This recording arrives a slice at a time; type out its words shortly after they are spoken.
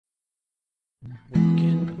What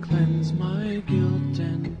can cleanse my guilt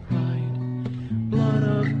and pride? Blood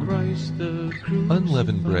of Christ the crucified.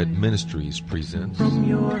 Unleavened Bread Ministries presents From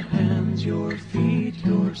your hands, your feet,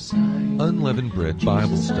 your side. Unleavened Bread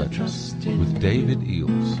Bible Studies with David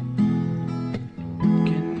Eels. What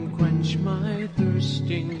can quench my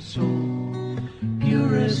thirsting soul?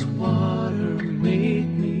 Purest water, make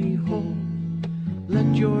me whole.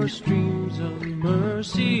 Let your streams of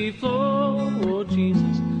mercy flow. Oh,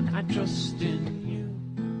 Jesus, I trust in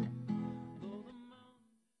you.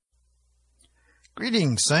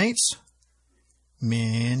 Greetings, saints.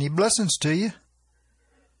 Many blessings to you.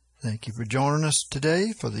 Thank you for joining us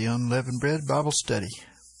today for the Unleavened Bread Bible Study.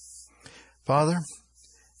 Father,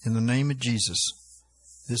 in the name of Jesus,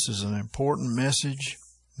 this is an important message.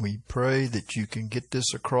 We pray that you can get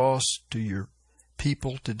this across to your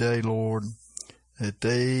people today, Lord, that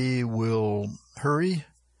they will hurry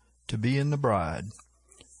to be in the bride.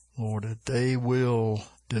 Lord, that they will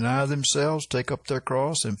deny themselves, take up their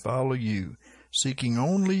cross, and follow you, seeking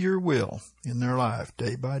only your will in their life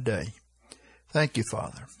day by day. Thank you,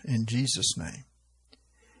 Father, in Jesus' name.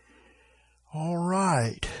 All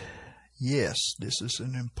right. Yes, this is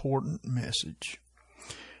an important message.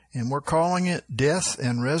 And we're calling it Death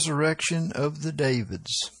and Resurrection of the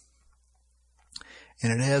Davids.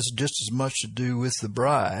 And it has just as much to do with the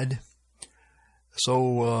bride.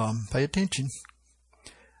 So pay attention.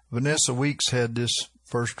 Vanessa Weeks had this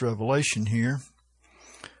first revelation here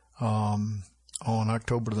on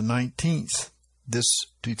October the 19th, this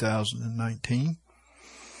 2019.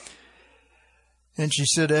 And she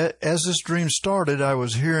said, as this dream started, I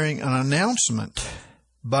was hearing an announcement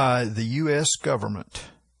by the U.S. government,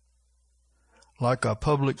 like a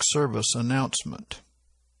public service announcement.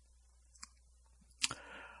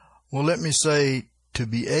 Well, let me say, to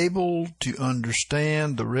be able to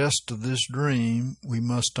understand the rest of this dream, we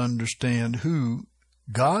must understand who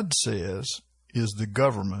God says is the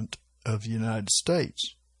government of the United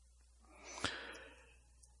States.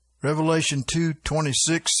 Revelation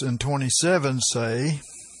 2:26 and 27 say,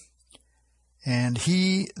 And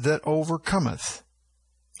he that overcometh,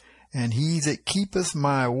 and he that keepeth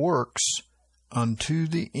my works unto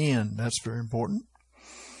the end. That's very important.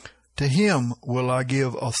 To him will I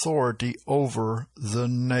give authority over the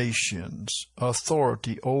nations.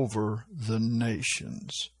 Authority over the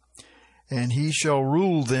nations. And he shall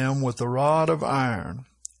rule them with a rod of iron,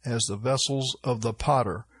 as the vessels of the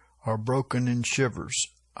potter are broken in shivers.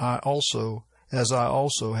 I also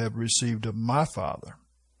have received of my Father.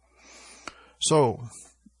 So,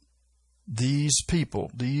 these people,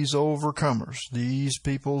 these overcomers, these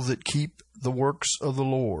people that keep the works of the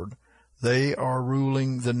Lord, they are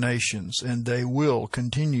ruling the nations, and they will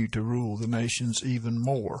continue to rule the nations even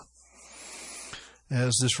more.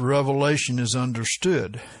 As this revelation is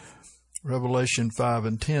understood, Revelation 5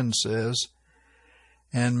 and 10 says,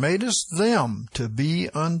 And madest them to be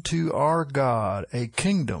unto our God a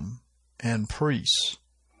kingdom and priests,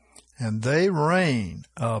 and they reign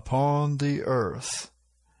upon the earth.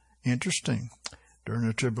 Interesting. During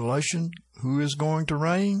the tribulation, who is going to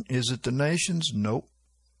reign? Is it the nations? Nope.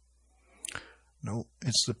 Nope,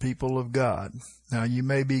 it's the people of God. Now, you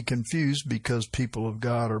may be confused because people of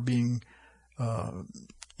God are being,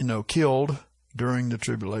 killed during the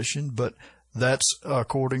tribulation, but that's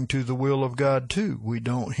according to the will of God too. We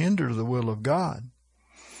don't hinder the will of God.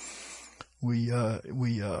 We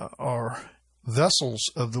are vessels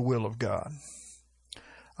of the will of God.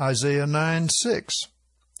 Isaiah 9:6.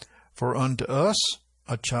 For unto us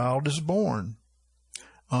a child is born,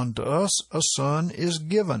 unto us a son is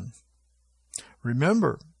given.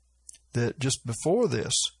 Remember that just before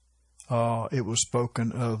this, it was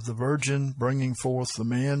spoken of the virgin bringing forth the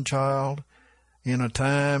man-child in a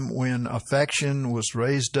time when a faction was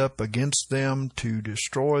raised up against them to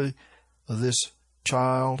destroy this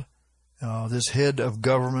child, this head of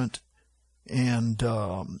government. And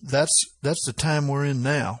that's the time we're in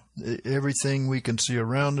now. Everything we can see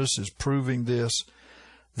around us is proving this.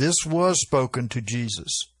 This was spoken to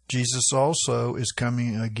Jesus. Jesus also is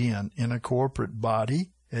coming again in a corporate body,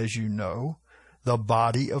 as you know, the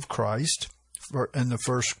body of Christ. And the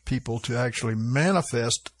first people to actually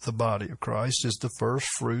manifest the body of Christ is the first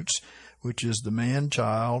fruits, which is the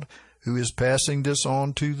man-child, who is passing this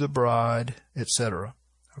on to the bride, etc.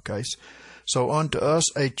 Okay, so unto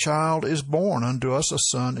us a child is born, unto us a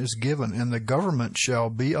son is given, and the government shall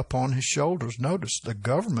be upon his shoulders. Notice, the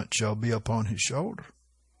government shall be upon his shoulder.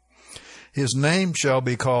 His name shall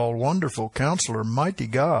be called Wonderful Counselor, Mighty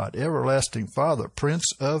God, Everlasting Father,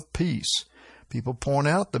 Prince of Peace. People point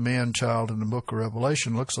out the man-child in the book of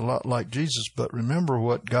Revelation looks a lot like Jesus, but remember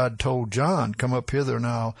what God told John, come up hither and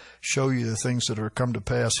I'll show you the things that are come to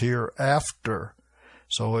pass hereafter.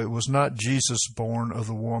 So it was not Jesus born of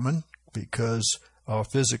the woman, because,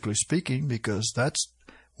 physically speaking, because that's,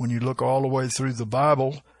 when you look all the way through the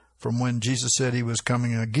Bible, from when Jesus said he was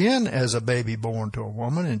coming again as a baby born to a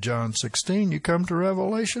woman in John 16, you come to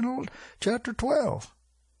Revelation chapter 12.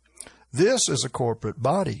 This is a corporate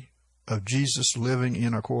body of Jesus living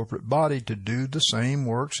in a corporate body to do the same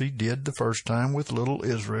works he did the first time with little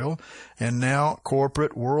Israel, and now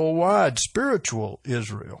corporate worldwide spiritual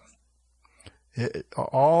Israel.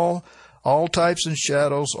 All types and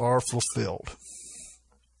shadows are fulfilled.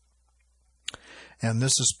 And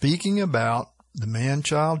this is speaking about the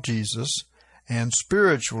man-child Jesus, and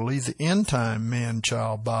spiritually the end-time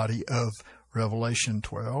man-child body of Revelation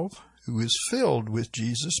 12, who is filled with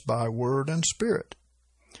Jesus by word and spirit.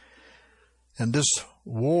 And this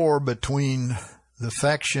war between the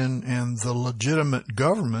faction and the legitimate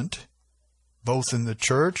government, both in the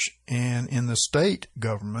church and in the state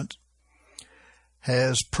government,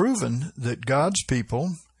 has proven that God's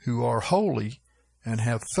people who are holy and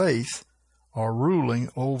have faith are ruling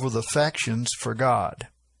over the factions for God.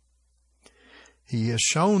 He has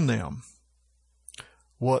shown them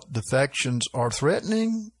what the factions are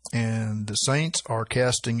threatening, and the saints are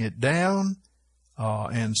casting it down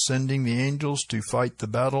and sending the angels to fight the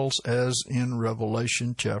battles, as in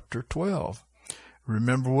Revelation chapter 12.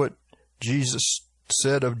 Remember what Jesus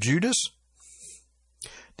said of Judas?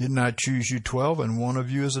 Didn't I choose you 12, and one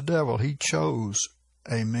of you is a devil? He chose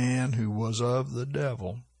a man who was of the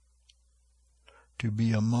devil to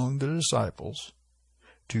be among the disciples,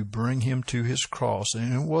 to bring him to his cross.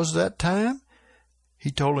 And it was that time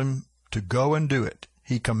he told him to go and do it.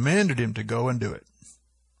 He commanded him to go and do it.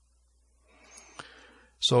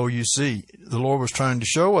 So you see, the Lord was trying to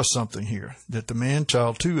show us something here, that the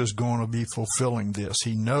man-child too is going to be fulfilling this.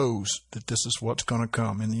 He knows that this is what's going to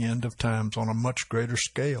come in the end of times on a much greater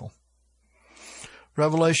scale.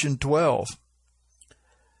 Revelation 12,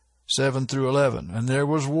 7 through 11. And there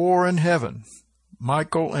was war in heaven,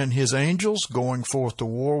 Michael and his angels going forth to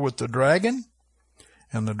war with the dragon,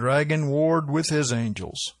 and the dragon warred with his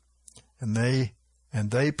angels, and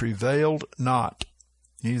they prevailed not.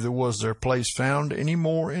 Neither was their place found any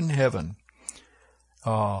more in heaven.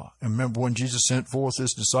 And remember when Jesus sent forth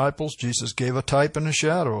his disciples, Jesus gave a type and a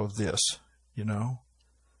shadow of this. You know,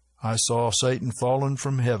 I saw Satan fallen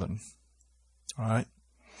from heaven. All right.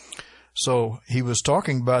 So he was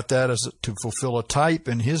talking about that as to fulfill a type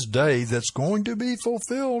in his day that's going to be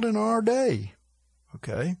fulfilled in our day.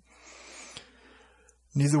 Okay.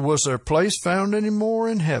 Neither was their place found any more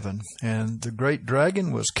in heaven. And the great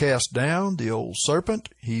dragon was cast down, the old serpent,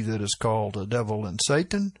 he that is called the devil and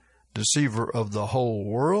Satan, deceiver of the whole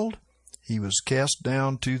world. He was cast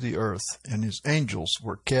down to the earth, and his angels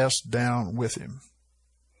were cast down with him.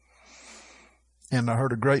 And I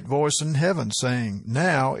heard a great voice in heaven saying,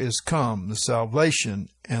 Now is come the salvation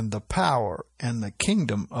and the power and the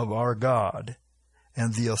kingdom of our God,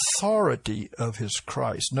 and the authority of his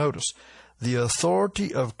Christ. Notice, the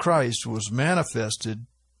authority of Christ was manifested,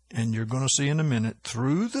 and you're going to see in a minute,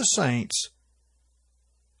 through the saints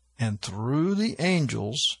and through the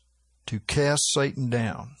angels to cast Satan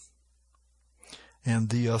down. And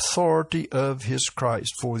the authority of his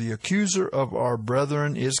Christ. For the accuser of our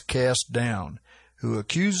brethren is cast down, who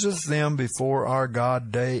accuseth them before our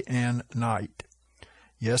God day and night.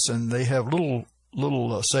 Yes, and they have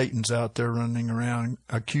little Satans out there running around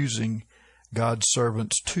accusing God's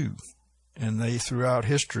servants too. And they, throughout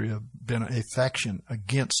history, have been a faction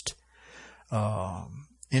against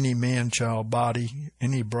any man-child body,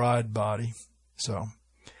 any bride body. So,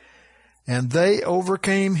 and they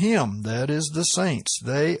overcame him, that is the saints.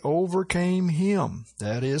 They overcame him,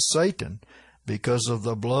 that is Satan, because of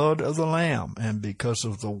the blood of the Lamb and because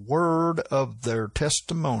of the word of their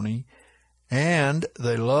testimony, and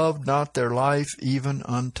they loved not their life even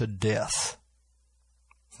unto death.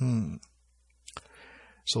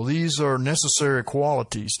 So these are necessary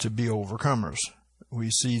qualities to be overcomers.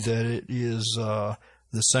 We see that it is the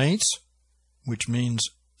saints, which means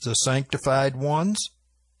the sanctified ones.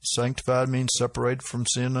 Sanctified means separated from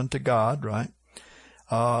sin unto God, right?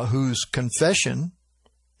 Whose confession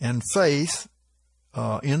and faith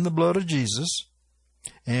in the blood of Jesus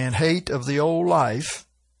and hate of the old life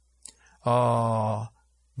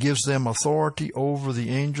gives them authority over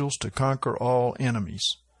the angels to conquer all enemies.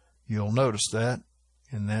 You'll notice that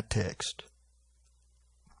in that text.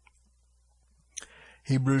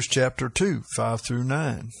 Hebrews chapter 2, 5 through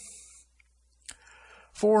 9.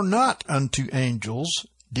 For not unto angels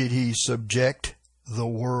did he subject the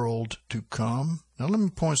world to come? Now let me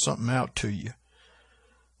point something out to you.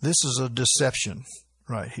 This is a deception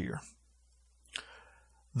right here.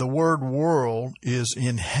 The word world is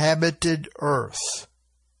inhabited earth.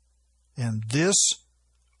 And this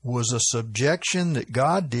was a subjection that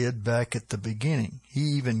God did back at the beginning. He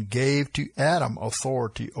even gave to Adam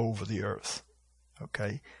authority over the earth.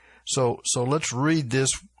 Okay? So let's read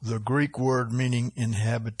this, the Greek word meaning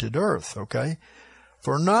inhabited earth, okay?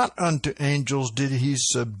 For not unto angels did he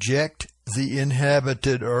subject the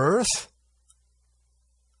inhabited earth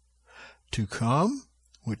to come,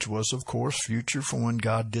 which was, of course, future from when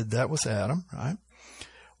God did that with Adam, right?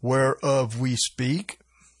 Whereof we speak.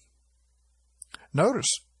 Notice,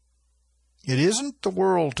 it isn't the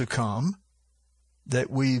world to come that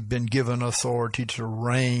we've been given authority to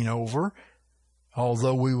reign over,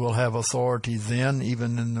 although we will have authority then,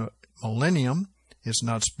 even in the millennium. It's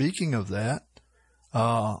not speaking of that.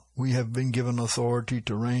 We have been given authority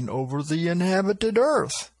to reign over the inhabited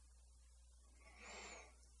earth.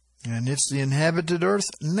 And it's the inhabited earth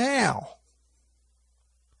now.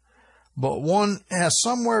 But one has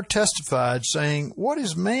somewhere testified saying, what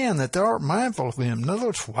is man that thou art mindful of him? In other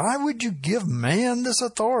words, why would you give man this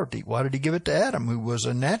authority? Why did he give it to Adam, who was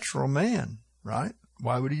a natural man, right?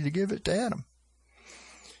 Why would he give it to Adam?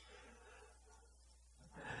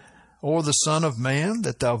 Or the Son of Man,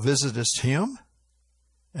 that thou visitest him,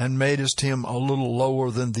 and madest him a little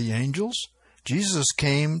lower than the angels? Jesus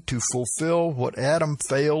came to fulfill what Adam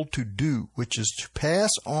failed to do, which is to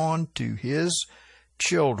pass on to his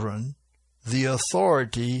children the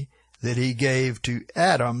authority that he gave to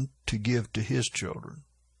Adam to give to his children.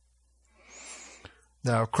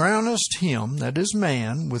 Thou crownest him, that is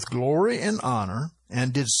man, with glory and honor,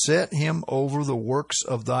 and didst set him over the works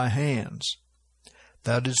of thy hands.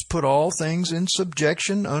 Thou didst put all things in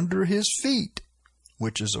subjection under his feet,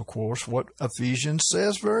 which is, of course, what Ephesians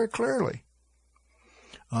says very clearly.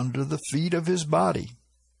 Under the feet of his body.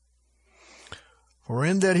 For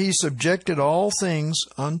in that he subjected all things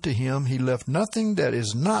unto him, he left nothing that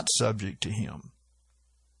is not subject to him.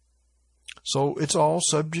 So it's all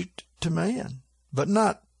subject to man, but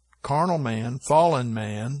not carnal man, fallen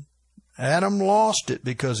man. Adam lost it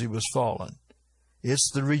because he was fallen. It's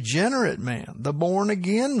the regenerate man, the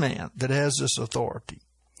born-again man, that has this authority.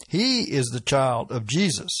 He is the child of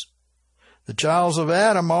Jesus. The childs of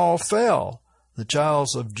Adam all fell. The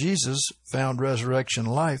childs of Jesus found resurrection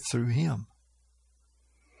life through him.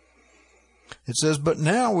 It says, but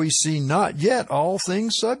now we see not yet all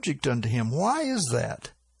things subject unto him. Why is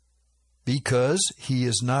that? Because he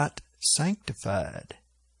is not sanctified.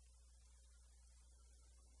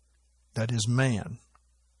 That is man.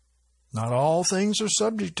 Not all things are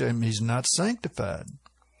subject to him. He's not sanctified.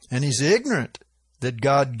 And he's ignorant that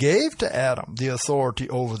God gave to Adam the authority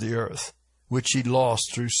over the earth, which he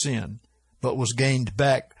lost through sin, but was gained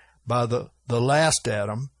back by the last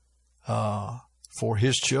Adam for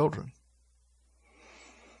his children.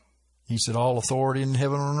 He said, all authority in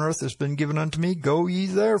heaven and on earth has been given unto me. Go ye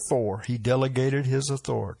therefore. He delegated his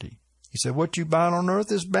authority. He said, what you bind on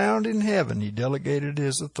earth is bound in heaven. He delegated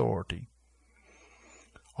his authority.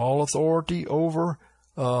 All authority over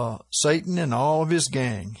Satan and all of his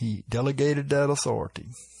gang. He delegated that authority.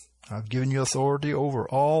 I've given you authority over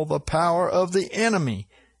all the power of the enemy.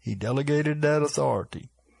 He delegated that authority.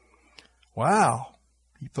 Wow.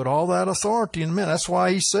 He put all that authority in man. That's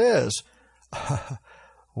why he says,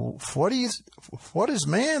 what is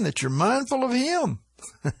man that you're mindful of him?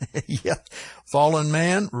 Yeah. Fallen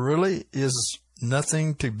man really is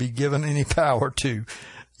nothing to be given any power to,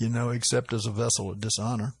 except as a vessel of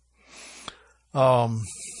dishonor.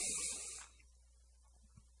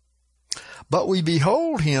 But we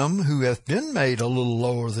behold him who hath been made a little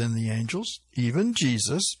lower than the angels, even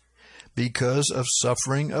Jesus, because of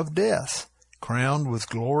suffering of death, crowned with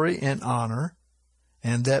glory and honor,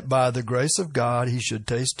 and that by the grace of God he should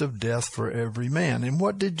taste of death for every man. And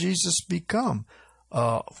what did Jesus become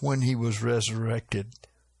when he was resurrected?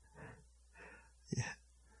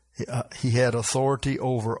 He had authority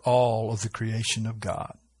over all of the creation of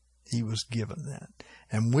God. He was given that.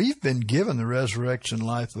 And we've been given the resurrection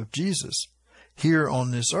life of Jesus here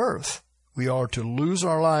on this earth. We are to lose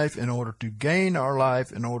our life in order to gain our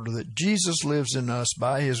life, in order that Jesus lives in us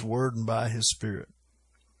by his word and by his Spirit.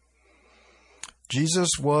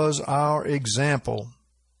 Jesus was our example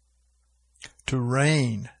to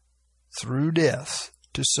reign through death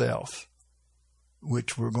to self,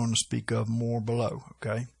 which we're going to speak of more below,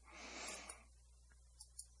 okay?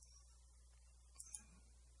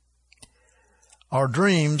 Our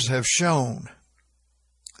dreams have shown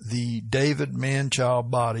the David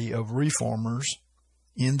man-child body of reformers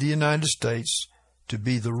in the United States to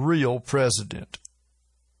be the real president,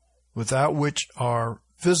 without which our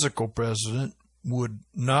physical president would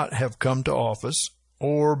not have come to office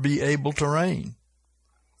or be able to reign.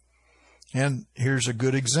 And here's a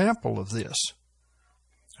good example of this.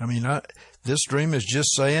 This dream is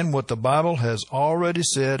just saying what the Bible has already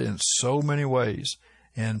said in so many ways,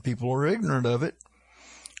 and people are ignorant of it.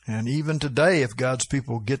 And even today, if God's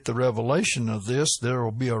people get the revelation of this, there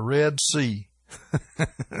will be a Red Sea.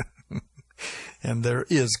 And there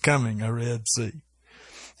is coming a Red Sea.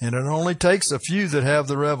 And it only takes a few that have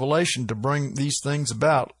the revelation to bring these things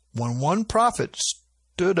about. When one prophet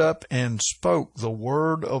stood up and spoke the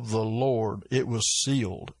word of the Lord, it was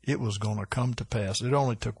sealed. It was going to come to pass. It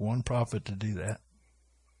only took one prophet to do that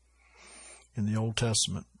in the Old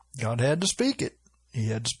Testament. God had to speak it. He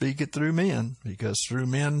had to speak it through men, because through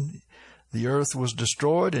men the earth was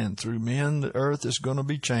destroyed, and through men the earth is going to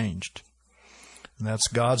be changed. And that's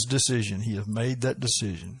God's decision. He has made that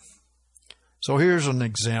decision. So here's an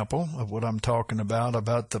example of what I'm talking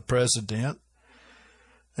about the president.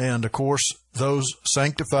 And, of course, those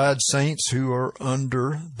sanctified saints who are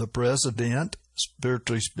under the president,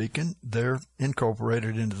 spiritually speaking, they're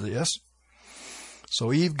incorporated into this.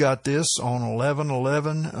 So Eve got this on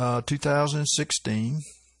 11/11/2016.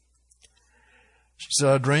 She said,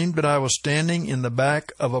 I dreamed that I was standing in the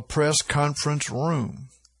back of a press conference room.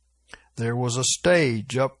 There was a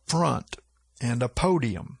stage up front and a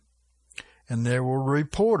podium, and there were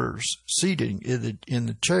reporters seated in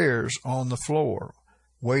the chairs on the floor,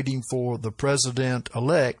 waiting for the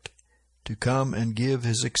president-elect to come and give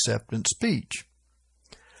his acceptance speech.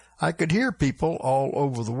 I could hear people all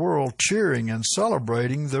over the world cheering and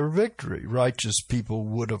celebrating their victory. Righteous people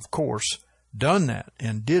would, of course, done that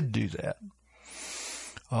and did do that.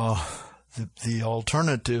 The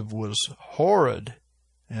alternative was horrid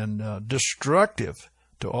and destructive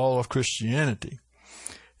to all of Christianity.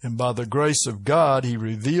 And by the grace of God, he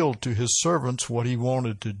revealed to his servants what he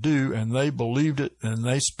wanted to do, and they believed it, and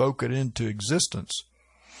they spoke it into existence.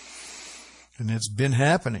 And it's been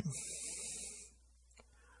happening.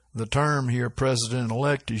 The term here,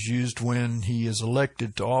 president-elect, is used when he is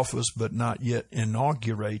elected to office but not yet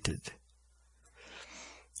inaugurated.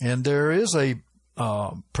 And there is a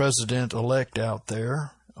president-elect out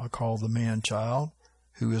there, called the man-child,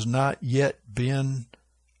 who has not yet been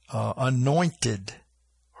anointed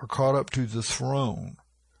or caught up to the throne.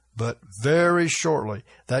 But very shortly,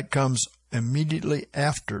 that comes immediately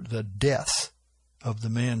after the death of the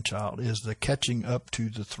man-child, is the catching up to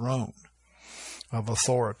the throne of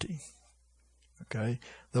authority. Okay?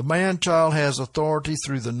 The man-child has authority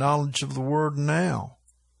through the knowledge of the word now,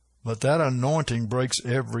 but that anointing breaks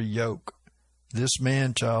every yoke. This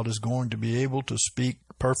man-child is going to be able to speak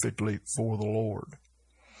perfectly for the Lord.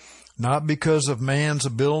 Not because of man's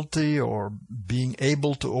ability or being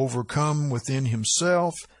able to overcome within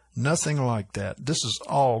himself, nothing like that. This is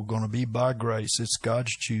all going to be by grace. It's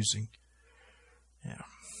God's choosing. Yeah.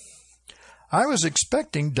 I was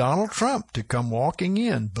expecting Donald Trump to come walking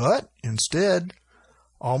in, but instead,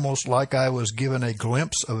 almost like I was given a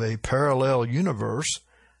glimpse of a parallel universe,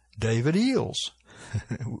 David Eels,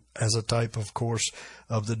 as a type, of course,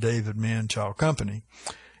 of the David Man-Child Company,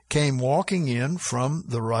 came walking in from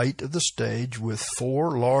the right of the stage with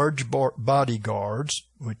 4 large bodyguards,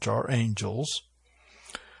 which are angels,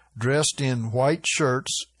 dressed in white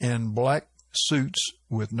shirts and black suits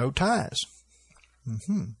with no ties.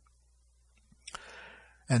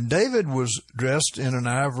 And David was dressed in an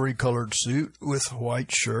ivory-colored suit with a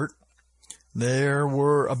white shirt. There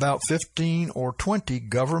were about 15 or 20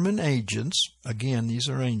 government agents, again, these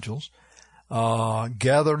are angels,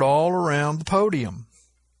 gathered all around the podium.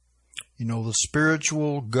 You know, the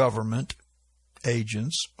spiritual government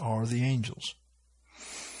agents are the angels.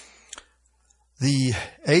 The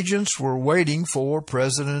agents were waiting for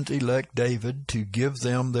President-elect David to give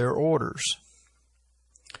them their orders.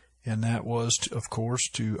 And that was, of course,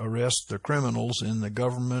 to arrest the criminals in the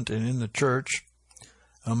government and in the church,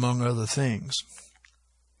 among other things.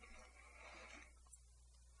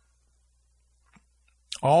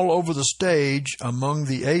 All over the stage, among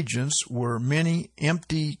the agents, were many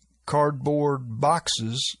empty cardboard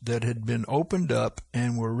boxes that had been opened up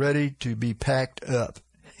and were ready to be packed up.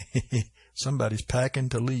 Somebody's packing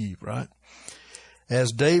to leave, right?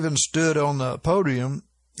 As David stood on the podium,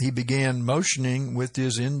 he began motioning with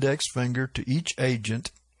his index finger to each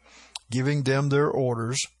agent, giving them their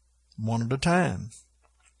orders one at a time.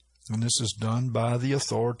 And this is done by the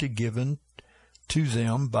authority given to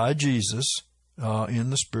them by Jesus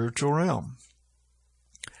in the spiritual realm.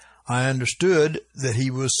 I understood that he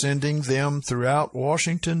was sending them throughout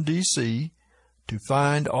Washington, D.C. to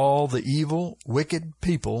find all the evil, wicked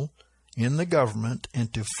people in the government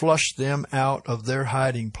and to flush them out of their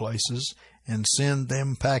hiding places and send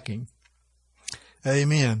them packing.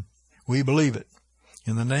 Amen. We believe it.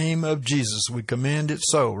 In the name of Jesus, we command it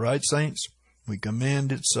so. Right, saints? We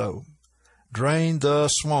command it so. Drain the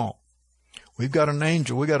swamp. We've got an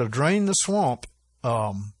angel. We've got a drain the swamp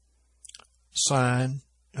sign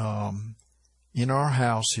in our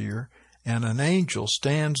house here, and an angel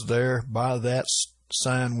stands there by that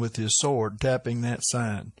sign with his sword, tapping that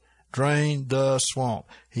sign. Drain the swamp.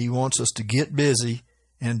 He wants us to get busy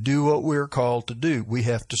and do what we're called to do. We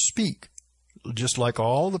have to speak, just like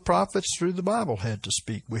all the prophets through the Bible had to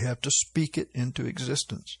speak. We have to speak it into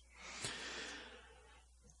existence.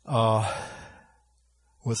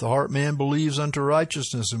 With the heart man believes unto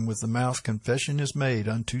righteousness, and with the mouth confession is made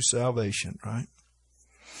unto salvation, right?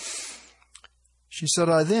 She said,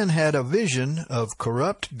 I then had a vision of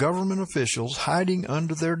corrupt government officials hiding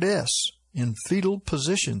under their desks in fetal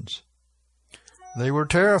positions. They were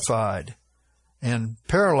terrified and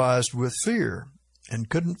paralyzed with fear and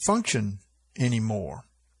couldn't function anymore.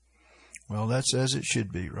 Well, that's as it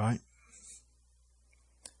should be, right?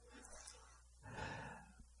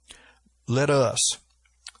 Let us,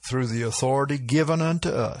 through the authority given unto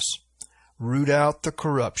us, root out the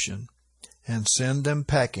corruption and send them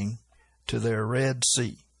packing to their Red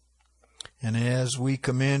Sea. And as we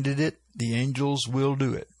commanded it, the angels will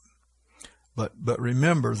do it. But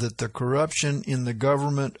remember that the corruption in the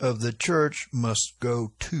government of the church must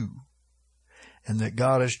go too, and that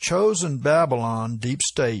God has chosen Babylon, deep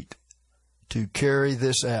state, to carry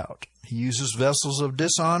this out. He uses vessels of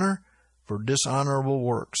dishonor for dishonorable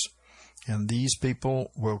works, and these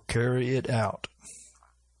people will carry it out.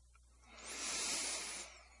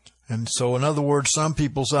 And so, in other words, some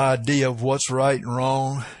people's idea of what's right and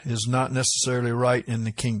wrong is not necessarily right in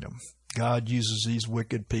the kingdom. God uses these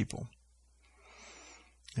wicked people,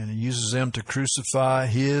 and He uses them to crucify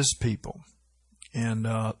His people. And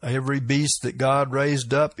every beast that God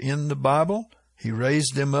raised up in the Bible, He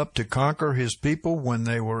raised them up to conquer His people when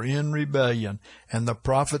they were in rebellion. And the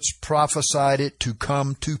prophets prophesied it to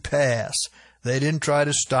come to pass. They didn't try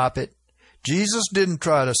to stop it. Jesus didn't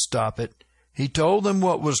try to stop it. He told them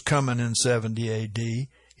what was coming in 70 A.D.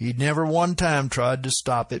 He never one time tried to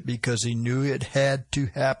stop it because He knew it had to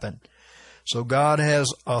happen. So God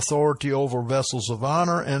has authority over vessels of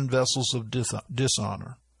honor and vessels of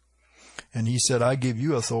dishonor. And He said, I give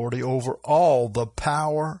you authority over all the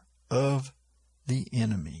power of the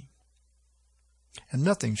enemy. And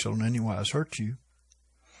nothing shall in any wise hurt you.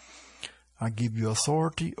 I give you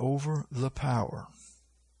authority over the power.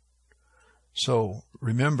 So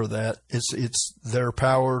remember that it's their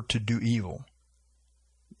power to do evil.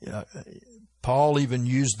 Paul even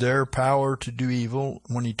used their power to do evil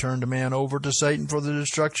when he turned a man over to Satan for the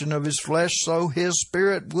destruction of his flesh, so his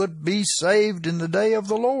spirit would be saved in the day of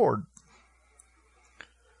the Lord.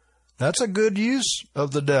 That's a good use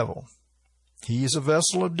of the devil. He is a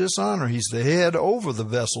vessel of dishonor. He's the head over the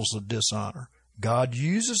vessels of dishonor. God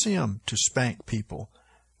uses him to spank people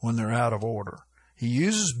when they're out of order. He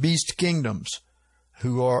uses beast kingdoms,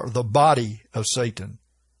 who are the body of Satan,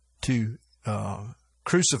 to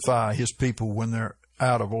crucify his people when they're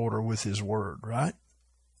out of order with his word, right?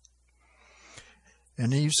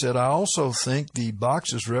 And Eve said, I also think the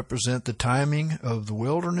boxes represent the timing of the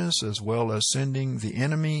wilderness as well as sending the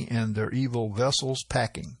enemy and their evil vessels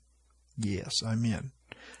packing. Yes, amen.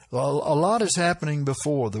 A lot is happening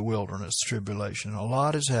before the wilderness tribulation. A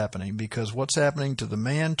lot is happening because what's happening to the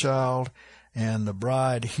man-child and the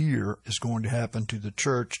bride here is going to happen to the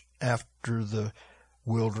church after the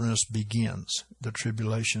wilderness begins, the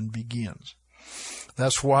tribulation begins.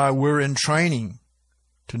 That's why we're in training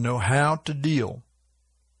to know how to deal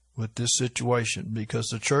with this situation, because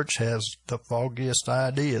the church has the foggiest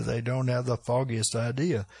idea. They don't have the foggiest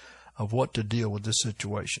idea of what to deal with this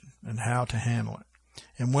situation and how to handle it,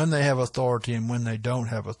 and when they have authority and when they don't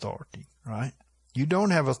have authority, right? You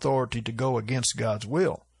don't have authority to go against God's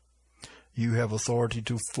will. You have authority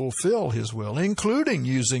to fulfill His will, including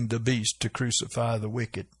using the beast to crucify the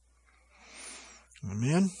wicked.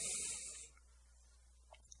 Amen.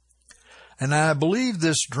 And I believe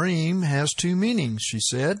this dream has two meanings, she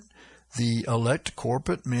said. The elect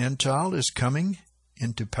corporate man-child is coming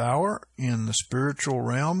into power in the spiritual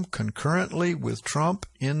realm concurrently with Trump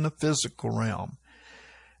in the physical realm.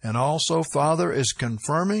 And also, Father is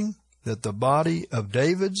confirming that the body of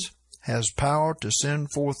David's has power to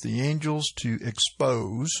send forth the angels to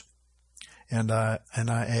expose, and I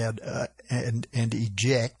add and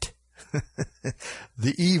eject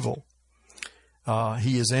the evil.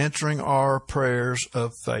 He is answering our prayers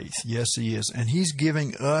of faith. Yes, He is. And He's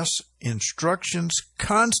giving us instructions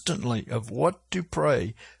constantly of what to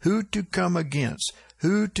pray, who to come against,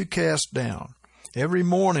 who to cast down. Every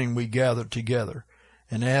morning we gather together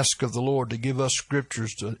and ask of the Lord to give us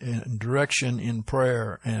scriptures and direction in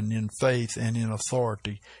prayer and in faith and in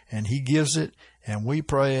authority. And He gives it, and we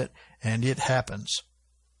pray it, and it happens.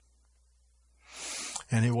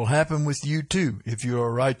 And it will happen with you too if you're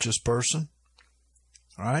a righteous person.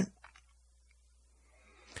 All right?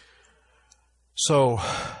 So,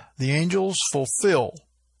 the angels fulfill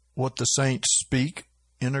what the saints speak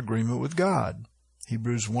in agreement with God.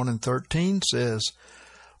 Hebrews 1:13 says,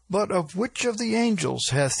 "But of which of the angels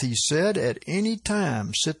hath He said, At any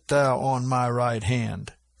time sit thou on my right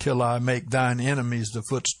hand, till I make thine enemies the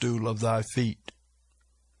footstool of thy feet?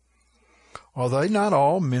 Are they not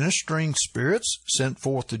all ministering spirits sent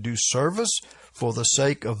forth to do service for the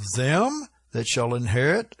sake of them that shall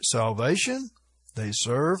inherit salvation?" They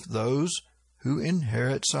serve those who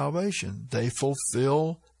inherit salvation. They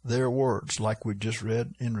fulfill their words, like we just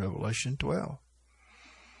read in Revelation 12.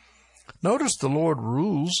 Notice the Lord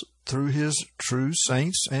rules through His true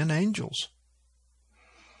saints and angels.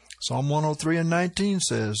 Psalm 103:19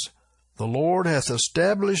 says, "The Lord hath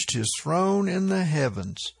established His throne in the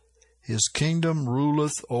heavens. His kingdom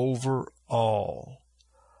ruleth over all.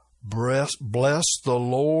 Bless the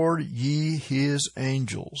Lord, ye His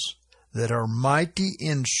angels, that are mighty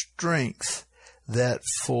in strength, that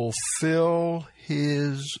fulfill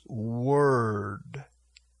His word."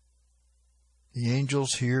 The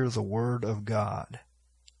angels hear the word of God.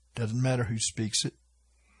 Doesn't matter who speaks it.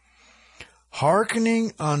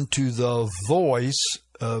 "Hearkening unto the voice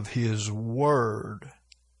of His word.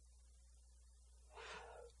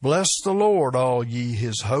 Bless the Lord, all ye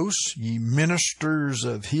His hosts, ye ministers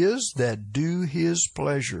of His that do His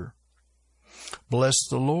pleasure. Bless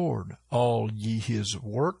the Lord, all ye His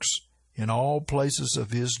works, in all places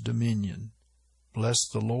of His dominion. Bless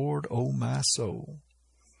the Lord, O my soul."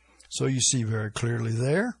 So you see very clearly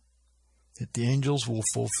there that the angels will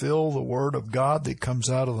fulfill the word of God that comes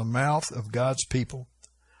out of the mouth of God's people.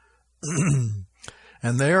 And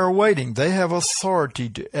they are waiting. They have authority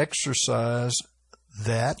to exercise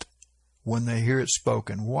that when they hear it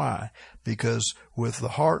spoken. Why? Because with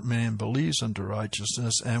the heart man believes unto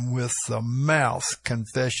righteousness, and with the mouth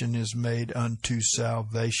confession is made unto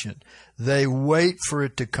salvation. They wait for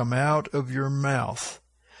it to come out of your mouth,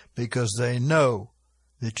 because they know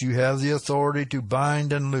that you have the authority to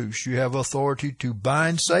bind and loose. You have authority to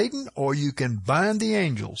bind Satan, or you can bind the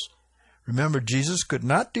angels. Remember, Jesus could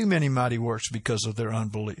not do many mighty works because of their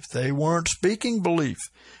unbelief. They weren't speaking belief,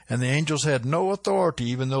 and the angels had no authority.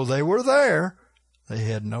 Even though they were there, they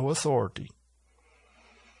had no authority.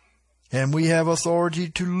 And we have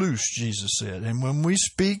authority to loose, Jesus said. And when we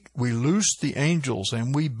speak, we loose the angels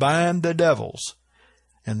and we bind the devils.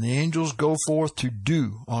 And the angels go forth to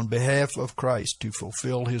do on behalf of Christ, to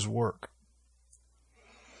fulfill His work.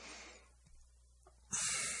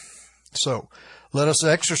 So, let us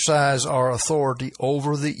exercise our authority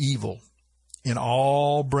over the evil in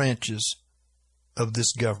all branches of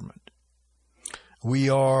this government. We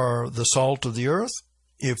are the salt of the earth.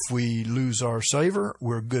 If we lose our savor,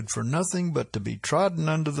 we're good for nothing but to be trodden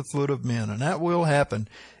under the foot of men. And that will happen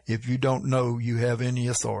if you don't know you have any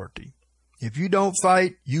authority. If you don't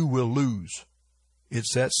fight, you will lose.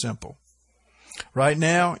 It's that simple. Right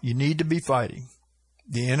now, you need to be fighting.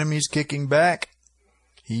 The enemy's kicking back.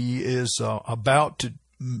 He is about to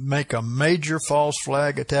make a major false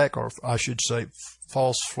flag attack, or I should say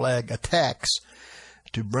false flag attacks,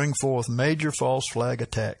 to bring forth major false flag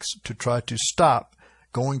attacks to try to stop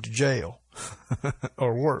going to jail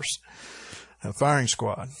or worse, a firing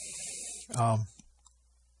squad.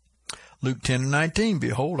 Luke 10:19,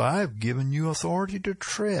 "Behold, I have given you authority to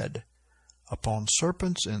tread upon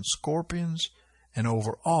serpents and scorpions and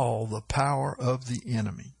over all the power of the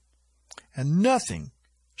enemy, and nothing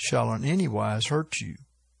shall in any wise hurt you."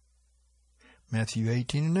 Matthew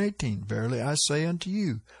 18:18, "Verily I say unto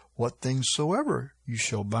you, what things soever you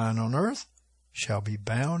shall bind on earth shall be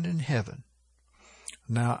bound in heaven."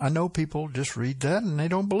 Now, I know people just read that and they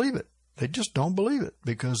don't believe it. They just don't believe it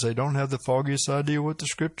because they don't have the foggiest idea what the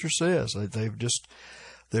Scripture says.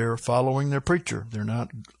 They're following their preacher. They're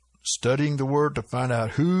not studying the Word to find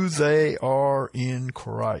out who they are in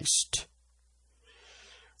Christ.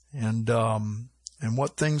 And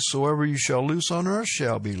what things soever you shall loose on earth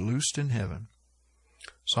shall be loosed in heaven.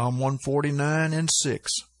 Psalm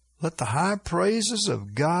 149:6, "Let the high praises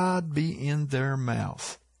of God be in their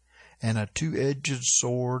mouth, and a two-edged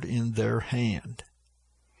sword in their hand,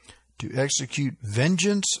 to execute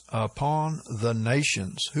vengeance upon the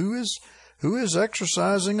nations. Who is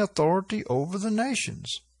exercising authority over the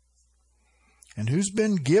nations? And who's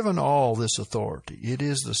been given all this authority? It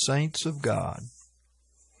is the saints of God.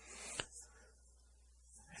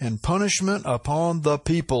 And punishment upon the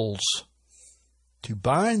peoples, to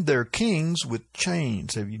bind their kings with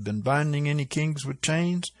chains. Have you been binding any kings with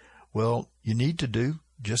chains? Well, you need to do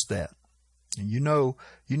just that. And you know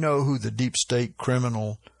who the deep state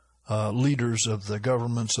criminal leaders of the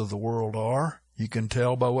governments of the world are. You can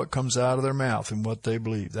tell by what comes out of their mouth and what they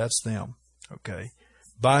believe. That's them. Okay.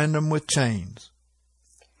 Bind them with chains.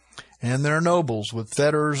 And their nobles with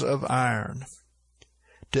fetters of iron,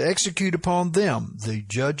 to execute upon them the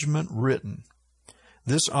judgment written.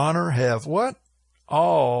 This honor have what?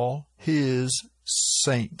 All his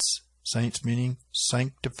saints. Saints meaning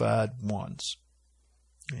sanctified ones.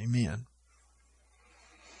 Amen.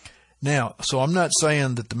 Now, so I'm not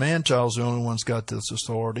saying that the man-child's the only one's got this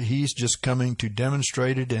authority. He's just coming to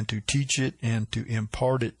demonstrate it and to teach it and to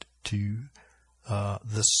impart it to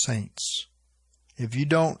the saints. If you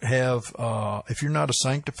don't have, if you're not a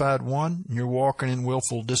sanctified one, and you're walking in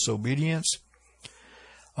willful disobedience,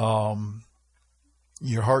 your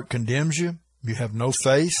heart condemns you, you have no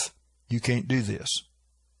faith, you can't do this.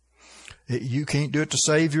 You can't do it to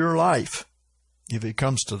save your life if it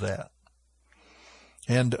comes to that.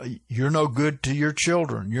 And you're no good to your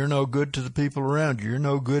children. You're no good to the people around you. You're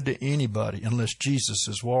no good to anybody unless Jesus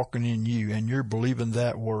is walking in you and you're believing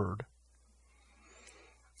that word.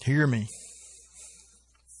 Hear me.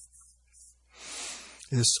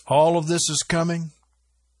 All of this is coming.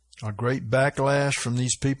 A great backlash from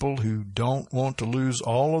these people who don't want to lose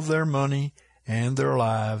all of their money and their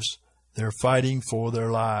lives. They're fighting for their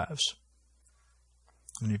lives.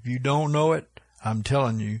 And if you don't know it, I'm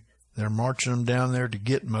telling you, they're marching them down there to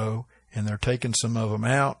Gitmo, and they're taking some of them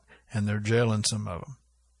out, and they're jailing some of them.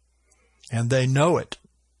 And they know it.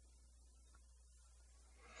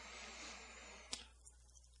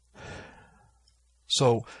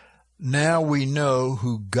 So now we know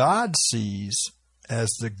who God sees as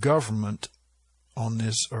the government on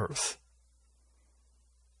this earth.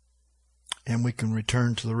 And we can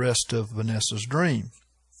return to the rest of Vanessa's dream.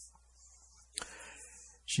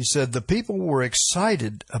 She said the people were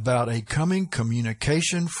excited about a coming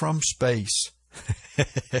communication from space,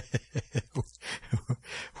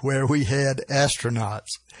 where we had astronauts,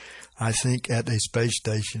 I think, at a space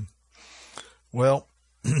station. Well,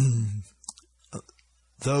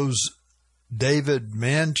 those David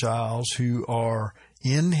man-childs who are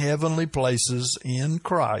in heavenly places in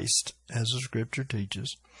Christ, as the Scripture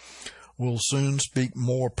teaches, will soon speak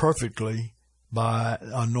more perfectly by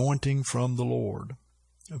anointing from the Lord.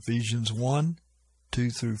 Ephesians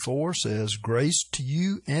 1:2-4 says, "Grace to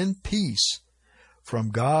you and peace from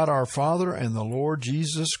God our Father and the Lord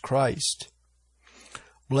Jesus Christ.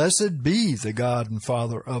 Blessed be the God and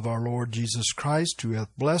Father of our Lord Jesus Christ, who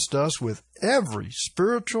hath blessed us with every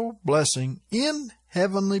spiritual blessing in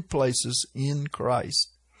heavenly places in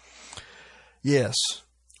Christ." Yes,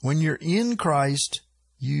 when you're in Christ,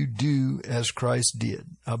 you do as Christ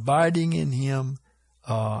did. Abiding in Him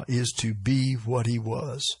is to be what He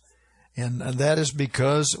was. And that is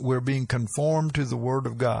because we're being conformed to the Word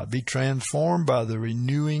of God. Be transformed by the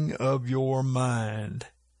renewing of your mind.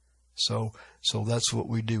 So that's what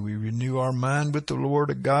we do. We renew our mind with the Word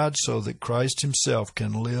of God so that Christ Himself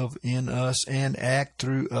can live in us and act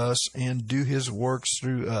through us and do His works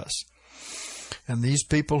through us. And these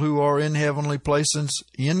people who are in heavenly places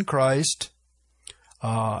in Christ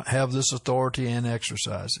have this authority and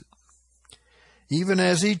exercise it. Even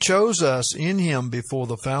as He chose us in Him before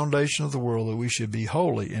the foundation of the world, that we should be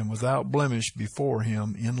holy and without blemish before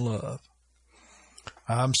Him in love.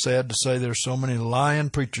 I'm sad to say there's so many lying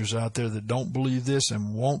preachers out there that don't believe this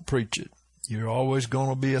and won't preach it. You're always going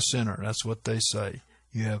to be a sinner. That's what they say.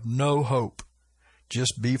 You have no hope.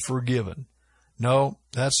 Just be forgiven. No,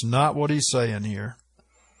 that's not what He's saying here.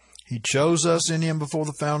 He chose us in Him before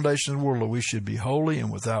the foundation of the world, that we should be holy and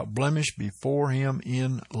without blemish before Him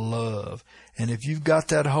in love. And if you've got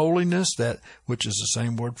that holiness, that which is the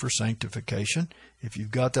same word for sanctification, if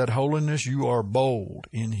you've got that holiness, you are bold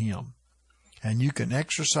in Him. And you can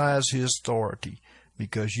exercise His authority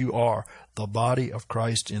because you are the body of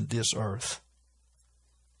Christ in this earth.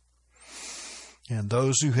 And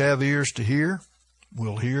those who have ears to hear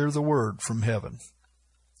will hear the word from heaven.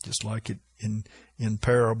 Just like it in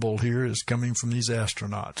parable here is coming from these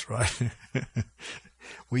astronauts, right?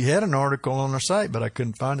 We had an article on our site, but I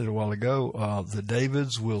couldn't find it a while ago. The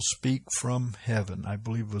Davids Will Speak from Heaven, I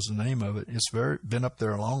believe was the name of it. It's been up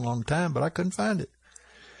there a long, long time, but I couldn't find it.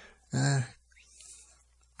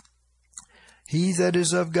 He that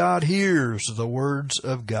is of God hears the words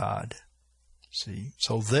of God. See,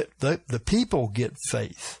 so that the people get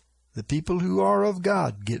faith. The people who are of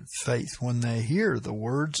God get faith when they hear the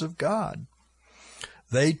words of God.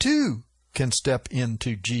 They too can step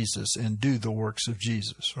into Jesus and do the works of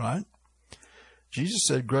Jesus, right? Jesus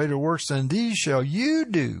said, greater works than these shall you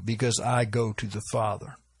do, because I go to the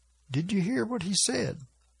Father. Did you hear what he said?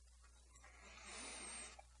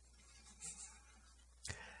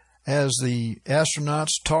 As the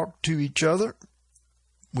astronauts talked to each other,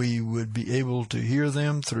 we would be able to hear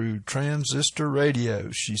them through transistor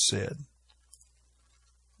radios, she said.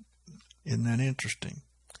 Isn't that interesting?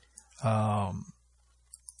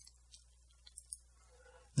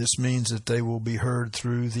 This means that they will be heard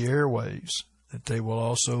through the airwaves, that they will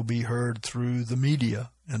also be heard through the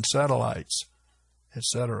media and satellites,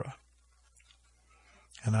 etc.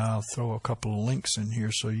 And I'll throw a couple of links in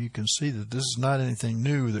here so you can see that this is not anything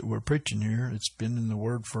new that we're preaching here. It's been in the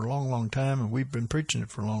Word for a long, long time, and we've been preaching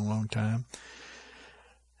it for a long, long time.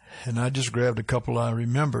 And I just grabbed a couple I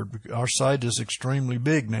remembered. Our site is extremely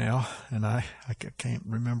big now, and I can't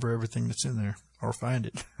remember everything that's in there or find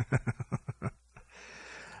it.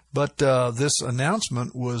 But this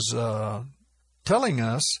announcement was telling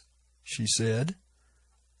us, she said,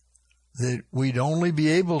 that we'd only be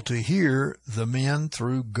able to hear the men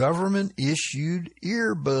through government-issued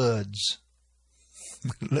earbuds.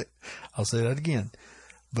 I'll say that again.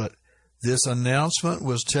 But this announcement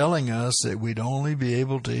was telling us that we'd only be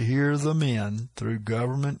able to hear the men through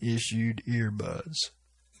government-issued earbuds.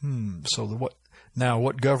 So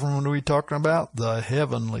what government are we talking about? The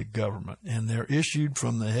heavenly government. And they're issued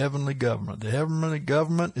from the heavenly government. The heavenly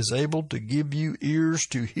government is able to give you ears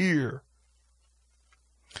to hear.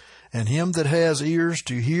 And him that has ears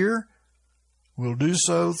to hear will do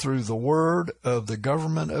so through the word of the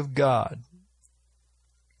government of God,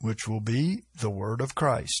 which will be the word of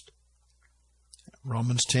Christ.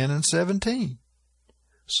 Romans 10:17.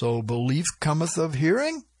 So belief cometh of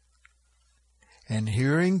hearing, and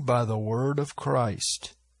hearing by the word of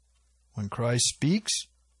Christ. When Christ speaks,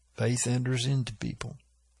 faith enters into people.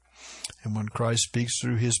 And when Christ speaks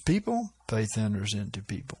through his people, faith enters into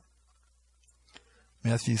people.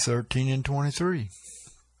 Matthew 13:23.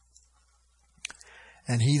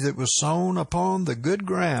 And he that was sown upon the good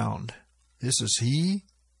ground, this is he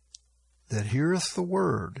that heareth the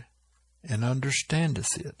word, and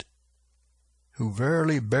understandeth it, who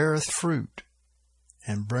verily beareth fruit,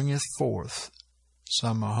 and bringeth forth,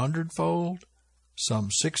 some 100-fold, some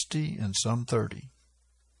 60, and some 30.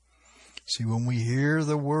 See, when we hear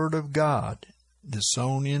the word of God that's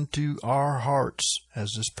sown into our hearts,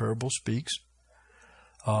 as this parable speaks,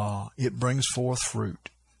 it brings forth fruit.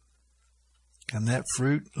 And that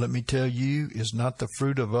fruit, let me tell you, is not the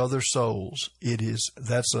fruit of other souls.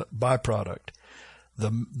 That's a byproduct.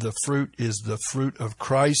 The fruit is the fruit of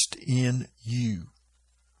Christ in you.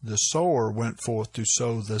 The sower went forth to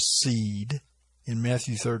sow the seed. In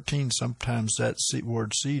Matthew 13, sometimes that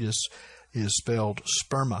word seed is spelled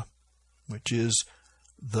sperma, which is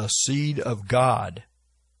the seed of God.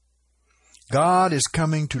 God is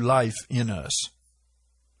coming to life in us.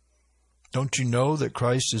 Don't you know that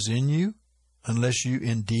Christ is in you, unless you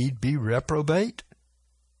indeed be reprobate?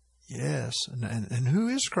 Yes, and who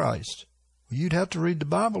is Christ? Well, you'd have to read the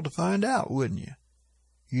Bible to find out, wouldn't you?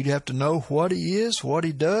 You'd have to know what he is, what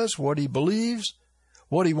he does, what he believes,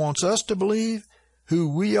 what he wants us to believe, who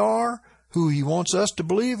we are, who he wants us to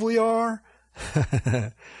believe we are.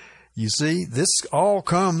 You see, this all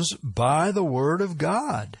comes by the Word of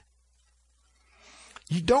God.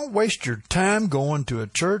 You don't waste your time going to a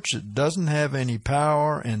church that doesn't have any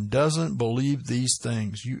power and doesn't believe these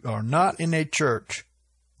things. You are not in a church.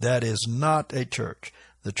 That is not a church.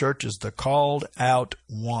 The church is the called out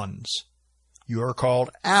ones. You are called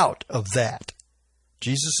out of that.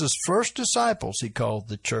 Jesus' first disciples, he called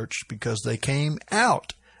the church, because they came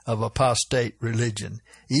out of apostate religion,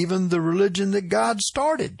 even the religion that God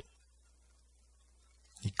started.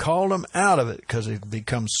 He called them out of it because it had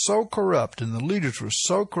become so corrupt, and the leaders were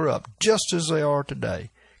so corrupt, just as they are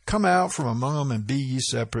today. Come out from among them and be ye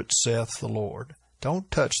separate, saith the Lord.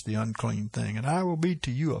 Don't touch the unclean thing, and I will be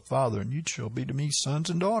to you a father, and you shall be to me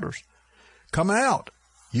sons and daughters. Come out.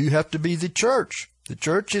 You have to be the church. The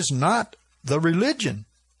church is not the religion.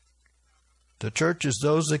 The church is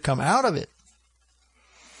those that come out of it.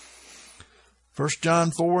 1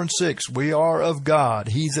 John 4:6, we are of God.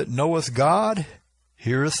 He that knoweth God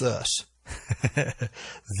heareth us.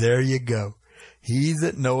 There you go. He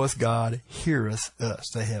that knoweth God heareth us.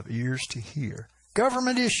 They have ears to hear.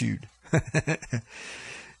 Government issued.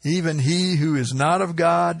 Even he who is not of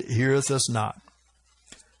God heareth us not.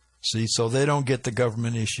 See, so they don't get the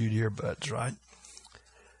government-issued earbuds, right?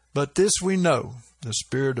 But this we know, the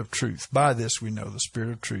spirit of truth. By this we know the spirit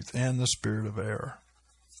of truth and the spirit of error.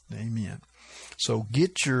 Amen. So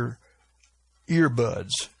get your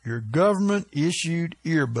earbuds, your government-issued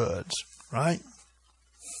earbuds, right?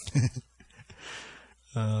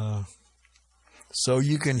 So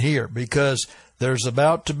you can hear, because there's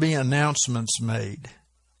about to be announcements made.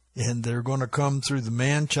 And they're going to come through the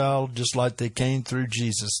man-child just like they came through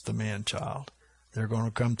Jesus, the man-child. They're going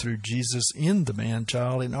to come through Jesus in the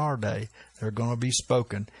man-child in our day. They're going to be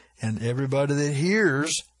spoken. And everybody that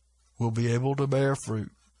hears will be able to bear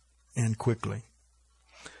fruit, and quickly.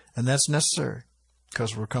 And that's necessary,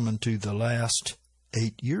 because we're coming to the last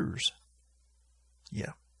 8 years.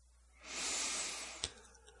 Yeah.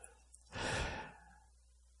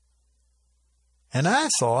 And I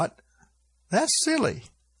thought, that's silly.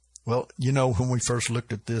 Well, you know, when we first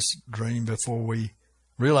looked at this dream, before we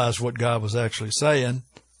realized what God was actually saying,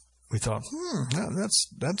 we thought,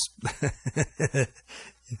 that's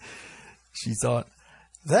she thought,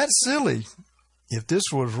 that's silly. If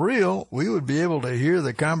this was real, we would be able to hear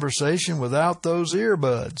the conversation without those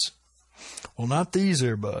earbuds. Well, not these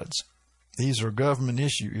earbuds. These are government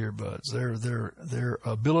issue earbuds. Their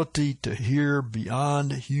ability to hear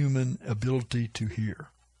beyond human ability to hear.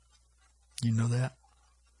 You know that?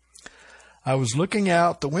 I was looking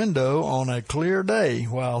out the window on a clear day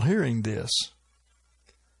while hearing this.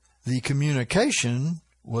 The communication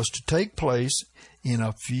was to take place in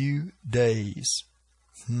a few days.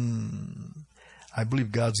 I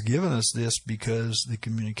believe God's given us this because the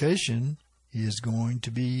communication is going to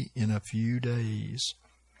be in a few days.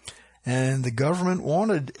 And the government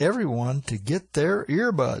wanted everyone to get their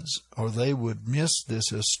earbuds, or they would miss this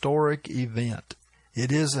historic event. It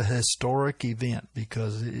is a historic event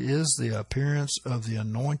because it is the appearance of the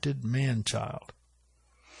anointed man-child.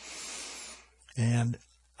 And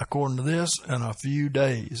according to this, in a few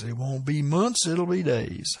days. It won't be months, it'll be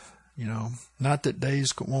days. You know, not that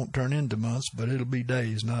days won't turn into months, but it'll be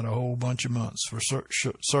days, not a whole bunch of months for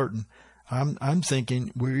certain. I'm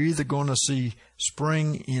thinking we're either going to see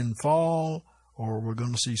spring in fall, or we're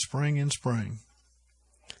going to see spring in spring.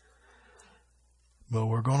 But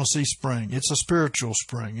we're going to see spring. It's a spiritual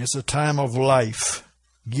spring. It's a time of life,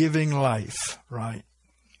 giving life, right?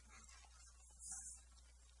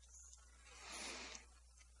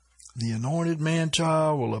 The anointed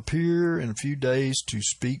man-child will appear in a few days to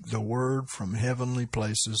speak the word from heavenly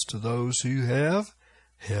places to those who have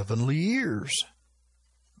heavenly ears,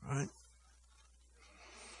 right?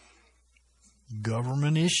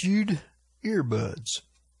 Government-issued earbuds.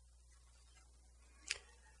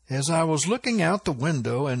 As I was looking out the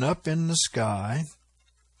window and up in the sky,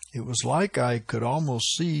 it was like I could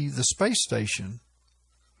almost see the space station.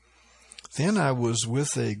 Then I was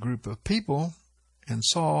with a group of people and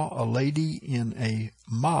saw a lady in a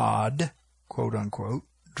mod, quote-unquote,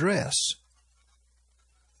 dress.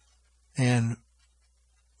 And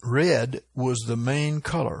red was the main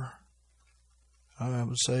color. I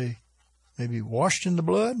would say maybe washed in the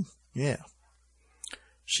blood? Yeah.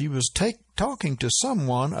 She was talking to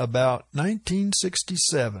someone about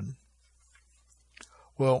 1967.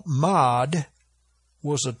 Well, mod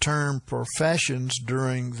was a term for fashions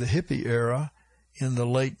during the hippie era in the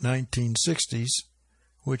late 1960s,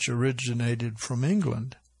 which originated from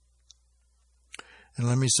England. And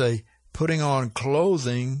let me say, putting on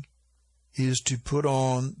clothing is to put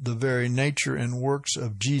on the very nature and works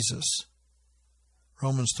of Jesus.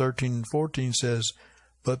 Romans 13:14 says,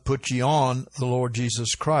 "But put ye on the Lord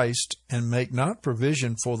Jesus Christ, and make not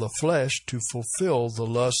provision for the flesh to fulfill the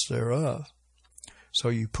lusts thereof." So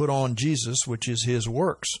you put on Jesus, which is his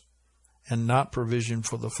works, and not provision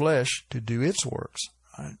for the flesh to do its works.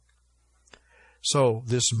 Right? So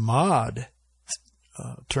this mod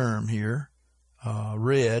term here,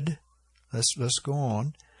 red, let's go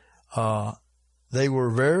on. They were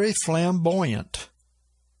very flamboyant,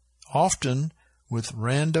 often with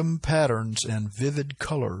random patterns and vivid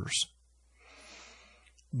colors.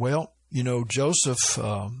 Well, you know, Joseph,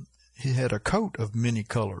 he had a coat of many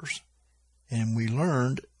colors, and we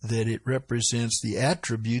learned that it represents the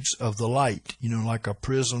attributes of the light. You know, like a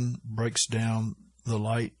prism breaks down the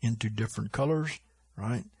light into different colors,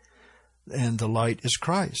 right? And the light is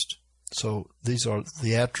Christ. So these are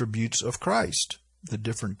the attributes of Christ, the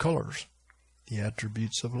different colors, the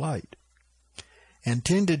attributes of light. And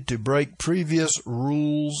tended to break previous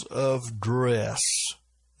rules of dress.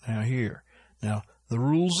 Now, the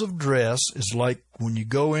rules of dress is like when you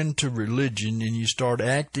go into religion and you start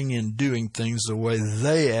acting and doing things the way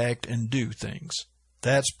they act and do things.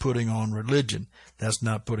 That's putting on religion. That's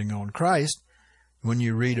not putting on Christ. When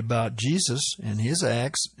you read about Jesus and his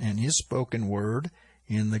acts and his spoken word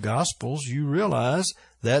in the Gospels, you realize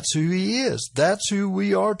that's who he is. That's who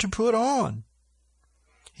we are to put on.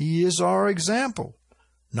 He is our example,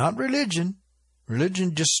 not religion.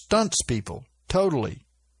 Religion just stunts people totally.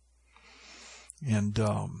 And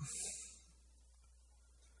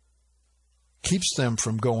keeps them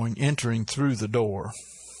from entering through the door.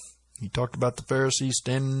 He talked about the Pharisees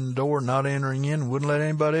standing in the door, not entering in, wouldn't let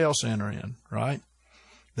anybody else enter in, right?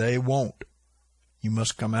 They won't. You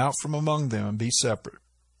must come out from among them and be separate.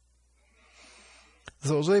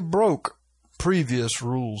 So they broke previous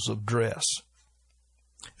rules of dress.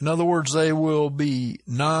 In other words, they will be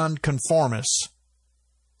nonconformists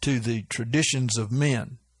to the traditions of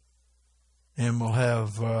men and will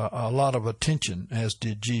have a lot of attention, as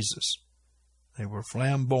did Jesus. They were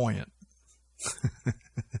flamboyant.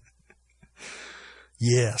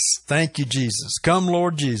 Yes, thank you, Jesus. Come,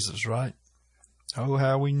 Lord Jesus, right? Oh,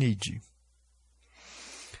 how we need you.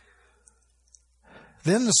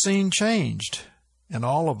 Then the scene changed, and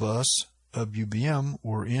all of us of UBM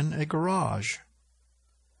were in a garage.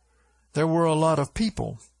 There were a lot of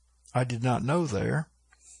people I did not know there.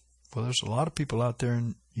 Well, there's a lot of people out there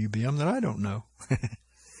in UBM that I don't know.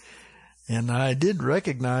 And I did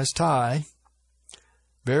recognize Ty.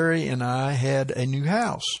 Barry and I had a new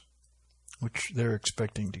house, which they're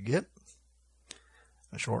expecting to get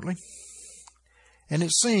shortly. And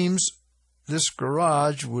it seems this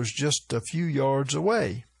garage was just a few yards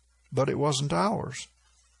away, but it wasn't ours.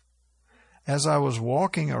 As I was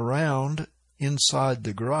walking around inside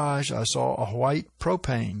the garage, I saw a white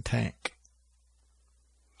propane tank.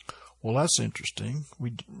 Well, that's interesting.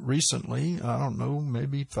 We recently, I don't know,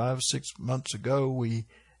 maybe 5 or 6 months ago, we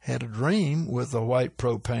had a dream with a white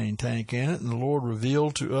propane tank in it, and the Lord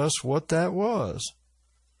revealed to us what that was.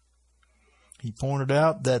 He pointed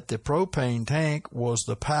out that the propane tank was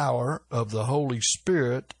the power of the Holy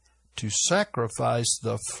Spirit to sacrifice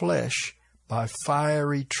the flesh by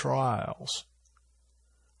fiery trials.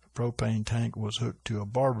 The propane tank was hooked to a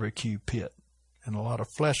barbecue pit, and a lot of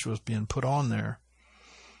flesh was being put on there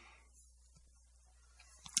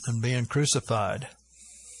and being crucified.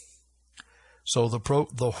 So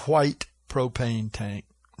the white propane tank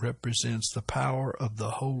represents the power of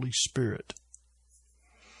the Holy Spirit.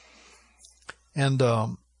 And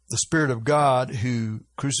the Spirit of God who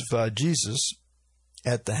crucified Jesus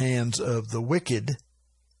at the hands of the wicked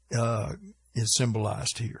is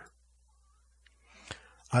symbolized here.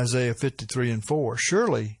 Isaiah 53:4,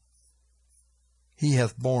 surely he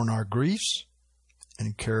hath borne our griefs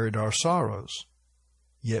and carried our sorrows,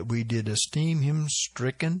 yet we did esteem him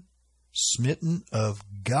stricken, smitten of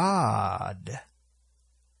God,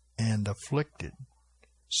 and afflicted.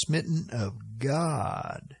 Smitten of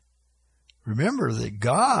God. Remember that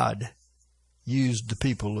God used the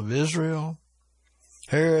people of Israel,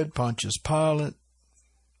 Herod, Pontius Pilate,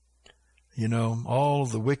 all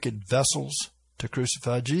of the wicked vessels to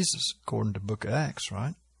crucify Jesus, according to the book of Acts,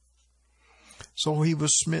 right? So he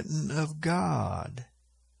was smitten of God.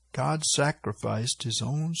 God sacrificed his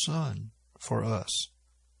own son for us.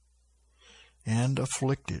 And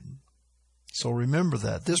afflicted. So remember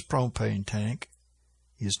that. This propane tank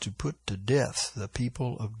is to put to death the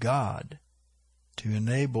people of God, to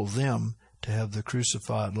enable them to have the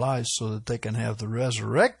crucified life so that they can have the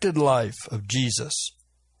resurrected life of Jesus.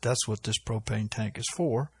 That's what this propane tank is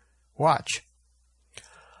for. Watch.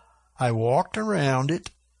 I walked around it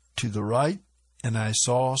to the right, and I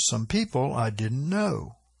saw some people I didn't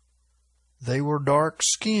know. They were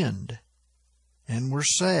dark-skinned and were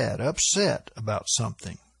sad, upset about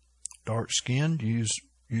something. Dark-skinned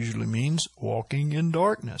usually means walking in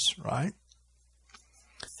darkness, right?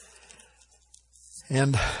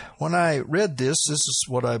 And when I read this is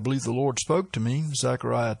what I believe the Lord spoke to me,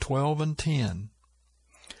 Zechariah 12:10.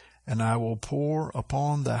 And I will pour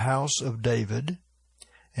upon the house of David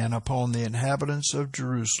and upon the inhabitants of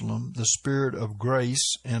Jerusalem the spirit of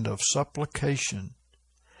grace and of supplication,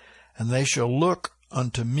 and they shall look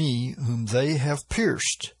unto me whom they have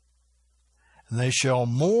pierced, and they shall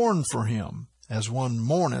mourn for him as one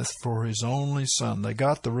mourneth for his only son. They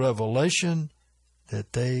got the revelation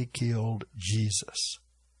that they killed Jesus,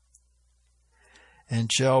 and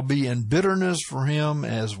shall be in bitterness for him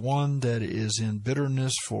as one that is in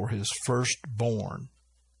bitterness for his firstborn.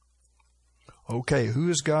 Okay, who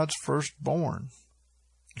is God's firstborn?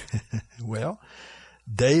 Well,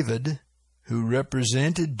 David, who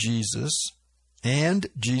represented Jesus, and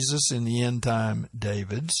Jesus in the end time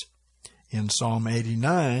David's, in Psalm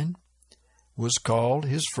 89, was called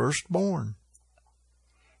his firstborn.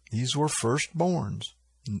 These were firstborns.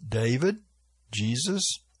 David,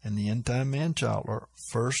 Jesus, and the end-time man-child are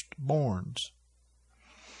firstborns.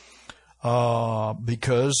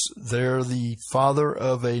 Because they're the father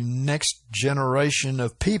of a next generation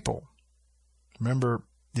of people. Remember,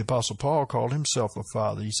 the Apostle Paul called himself a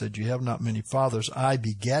father. He said, you have not many fathers. I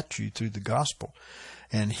begat you through the gospel.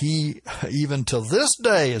 And he, even till this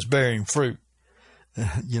day, is bearing fruit,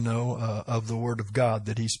 of the word of God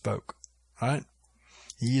that he spoke, right?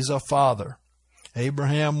 He's a father.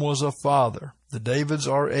 Abraham was a father. The Davids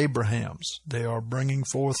are Abrahams. They are bringing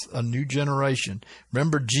forth a new generation.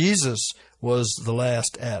 Remember, Jesus was the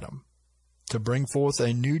last Adam to bring forth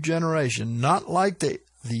a new generation, not like the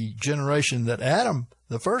generation that Adam,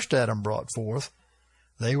 the first Adam, brought forth.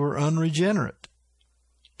 They were unregenerate.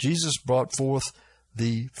 Jesus brought forth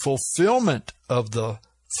the fulfillment of the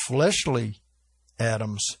fleshly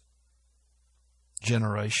Adam's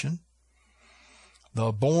generation.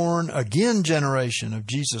 The born-again generation of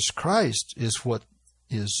Jesus Christ is what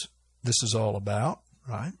this is all about,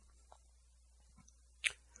 right?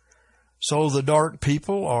 So the dark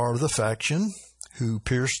people are the faction who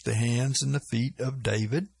pierced the hands and the feet of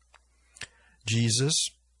David, Jesus,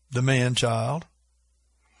 the man-child,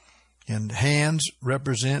 and hands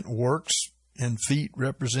represent works and feet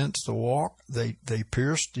represents the walk. They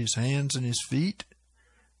pierced his hands and his feet.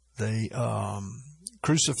 They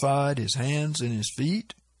crucified his hands and his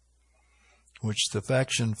feet, which the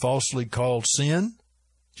faction falsely called sin,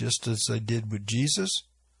 just as they did with Jesus.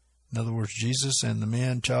 In other words, Jesus and the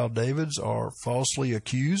man-child Davids are falsely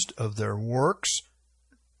accused of their works,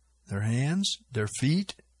 their hands, their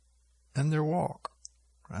feet, and their walk,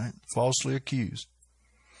 right? Falsely accused.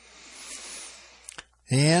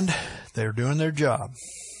 And they're doing their job.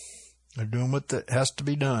 They're doing what has to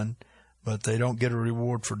be done, but they don't get a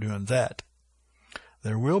reward for doing that.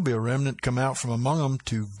 There will be a remnant come out from among them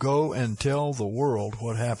to go and tell the world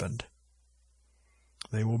what happened.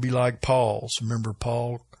 They will be like Paul's. Remember,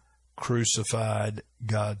 Paul crucified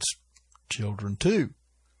God's children too.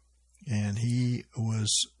 And he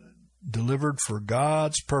was delivered for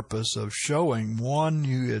God's purpose of showing one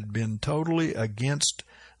who had been totally against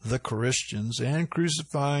the Christians and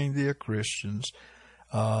crucifying the Christians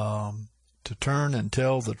to turn and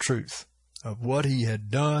tell the truth of what he had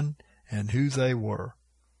done and who they were.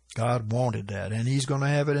 God wanted that, and he's going to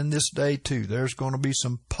have it in this day too. There's going to be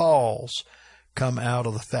some Pauls come out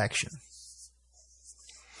of the faction.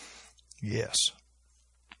 Yes.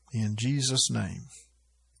 In Jesus' name.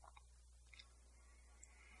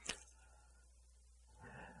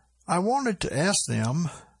 I wanted to ask them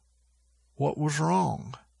what was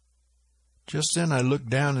wrong. Just then I looked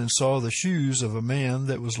down and saw the shoes of a man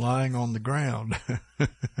that was lying on the ground.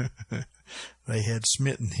 They had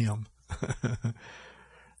smitten him.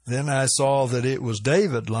 Then I saw that it was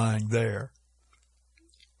David lying there,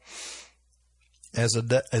 as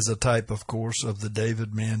a type, of course, of the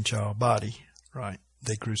David man-child body, right?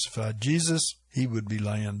 They crucified Jesus. He would be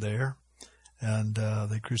laying there. And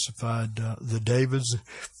they crucified the Davids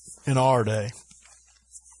in our day.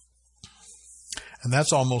 And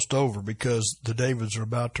that's almost over because the Davids are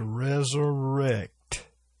about to resurrect.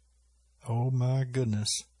 Oh, my goodness.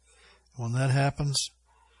 When that happens,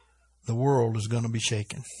 the world is going to be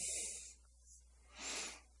shaken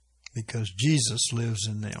because Jesus lives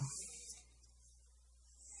in them.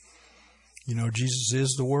 You know, Jesus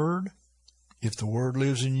is the Word. If the Word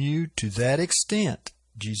lives in you, to that extent,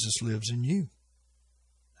 Jesus lives in you.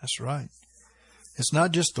 That's right. It's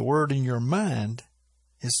not just the Word in your mind,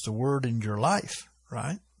 it's the Word in your life,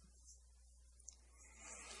 right?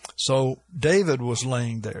 So David was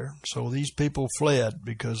laying there. So these people fled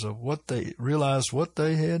because of what they realized what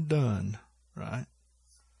they had done, right?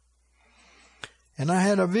 And I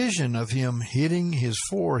had a vision of him hitting his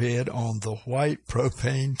forehead on the white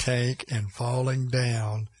propane tank and falling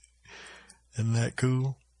down. Isn't that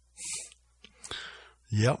cool?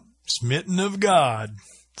 Yep. Smitten of God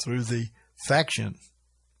through the faction,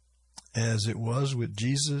 as it was with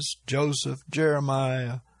Jesus, Joseph,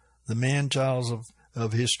 Jeremiah, the man-childs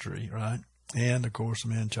of history, right? And, of course, the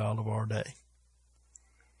man-child of our day.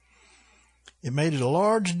 It made it a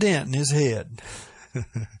large dent in his head.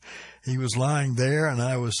 He was lying there, and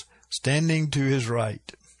I was standing to his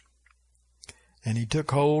right. And he took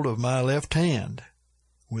hold of my left hand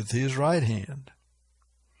with his right hand.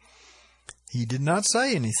 He did not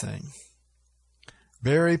say anything.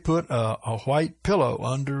 Barry put a white pillow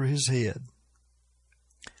under his head.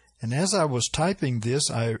 And as I was typing this,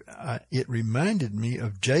 it reminded me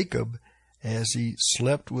of Jacob as he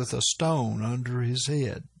slept with a stone under his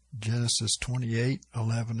head. Genesis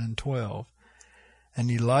 28:11 and 12. And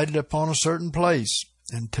he lighted upon a certain place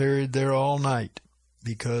and tarried there all night,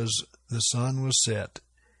 because the sun was set.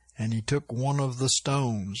 And he took one of the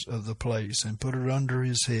stones of the place and put it under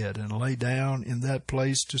his head, and lay down in that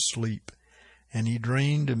place to sleep. And he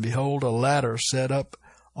dreamed, and behold, a ladder set up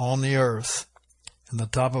on the earth, and the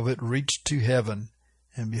top of it reached to heaven.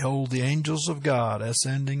 And behold, the angels of God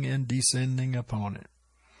ascending and descending upon it.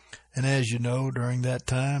 And as you know, during that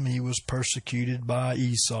time he was persecuted by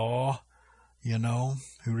Esau, who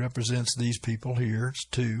represents these people here. It's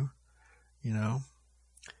two,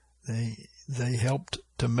 They helped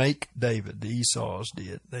to make David. The Esau's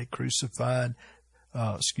did. They crucified,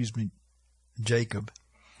 Jacob.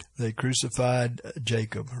 They crucified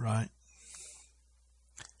Jacob, right?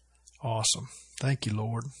 Awesome. Thank you,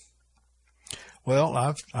 Lord. Well,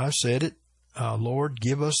 I've said it. Lord,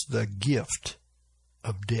 give us the gift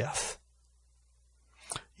of death.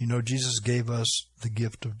 Jesus gave us the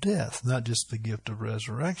gift of death, not just the gift of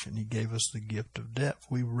resurrection. He gave us the gift of death.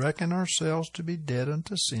 We reckon ourselves to be dead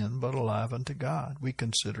unto sin, but alive unto God. We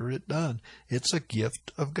consider it done. It's a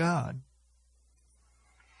gift of God.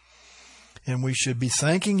 And we should be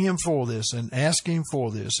thanking Him for this and asking for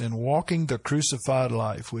this and walking the crucified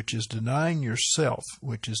life, which is denying yourself,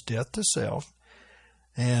 which is death to self,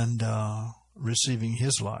 and receiving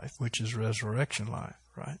His life, which is resurrection life,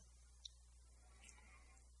 right?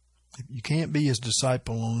 You can't be His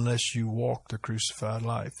disciple unless you walk the crucified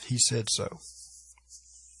life. He said so.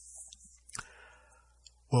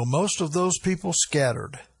 Well, most of those people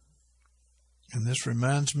scattered. And this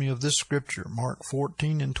reminds me of this scripture, Mark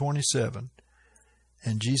 14:27.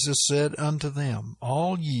 And Jesus said unto them,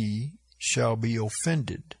 All ye shall be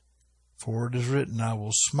offended, for it is written, I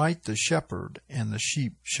will smite the shepherd, and the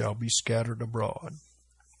sheep shall be scattered abroad.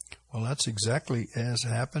 Well, that's exactly as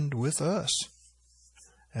happened with us.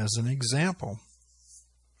 As an example,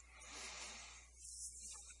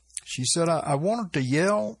 she said, I wanted to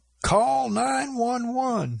yell, call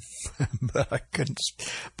 911, but I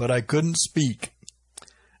couldn't speak.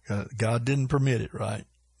 God didn't permit it, right?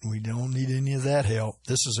 We don't need any of that help.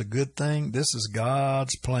 This is a good thing. This is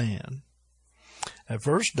God's plan. At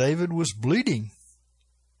first, David was bleeding,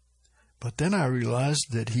 but then I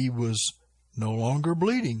realized that he was no longer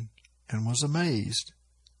bleeding and was amazed.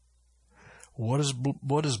 What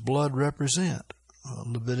does blood represent?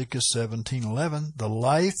 Leviticus 17:11. The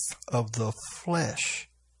life of the flesh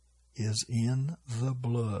is in the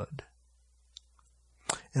blood.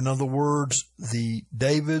 In other words, the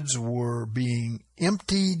Davids were being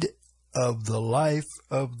emptied of the life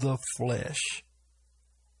of the flesh,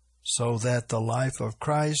 so that the life of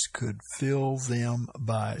Christ could fill them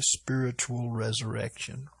by spiritual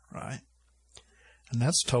resurrection, right? And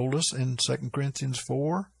that's told us in 2 Corinthians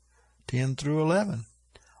 4:10-11.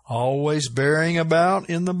 Always bearing about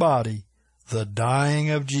in the body the dying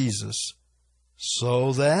of Jesus,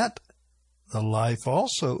 so that the life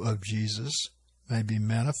also of Jesus may be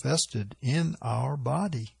manifested in our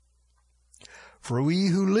body. For we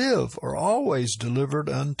who live are always delivered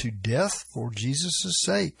unto death for Jesus'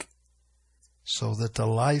 sake, so that the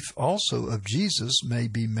life also of Jesus may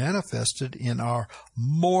be manifested in our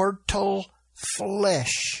mortal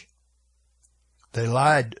flesh. They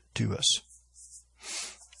lied to us.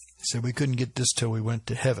 They said we couldn't get this till we went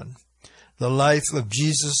to heaven. The life of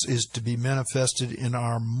Jesus is to be manifested in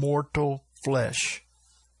our mortal flesh.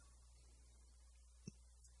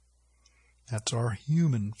 That's our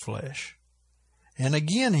human flesh. And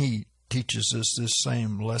again, he teaches us this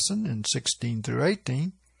same lesson in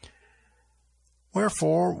 16-18.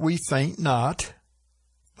 Wherefore we faint not,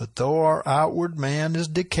 but though our outward man is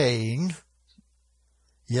decaying,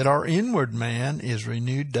 yet our inward man is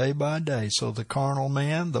renewed day by day. So the carnal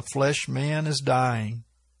man, the flesh man, is dying,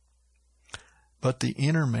 but the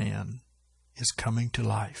inner man is coming to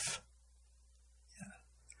life.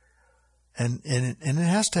 And it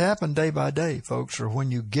has to happen day by day, folks, or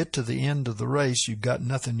when you get to the end of the race, you've got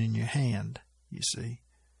nothing in your hand, you see.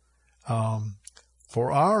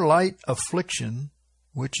 For our light affliction,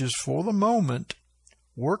 which is for the moment,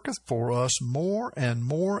 worketh for us more and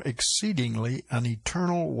more exceedingly an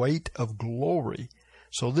eternal weight of glory.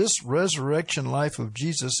 So this resurrection life of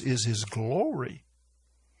Jesus is His glory.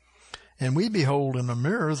 And we behold in a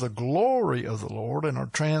mirror the glory of the Lord and are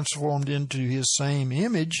transformed into His same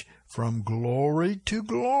image from glory to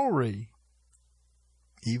glory,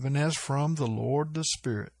 even as from the Lord the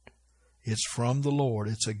Spirit. It's from the Lord.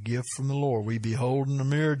 It's a gift from the Lord. We behold in the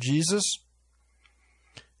mirror Jesus,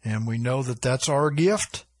 and we know that that's our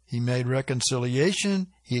gift. He made reconciliation.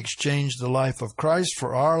 He exchanged the life of Christ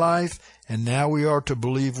for our life, and now we are to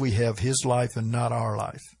believe we have His life and not our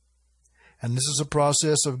life. And this is a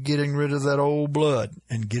process of getting rid of that old blood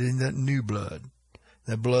and getting that new blood,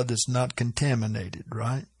 that blood that's not contaminated,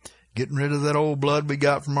 right? Getting rid of that old blood we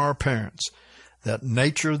got from our parents. That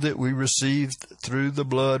nature that we received through the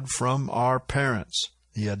blood from our parents.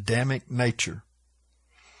 The Adamic nature.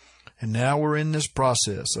 And now we're in this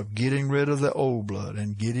process of getting rid of the old blood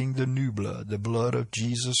and getting the new blood, the blood of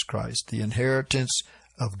Jesus Christ, the inheritance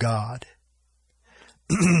of God,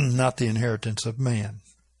 not the inheritance of man.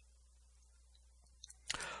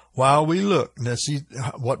 While we look, let's see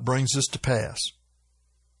what brings this to pass.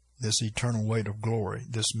 This eternal weight of glory,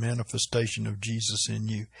 this manifestation of Jesus in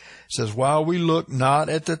you. It says, while we look not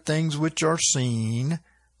at the things which are seen,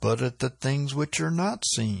 but at the things which are not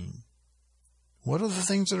seen. What are the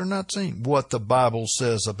things that are not seen? What the Bible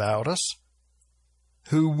says about us,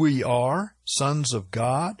 who we are, sons of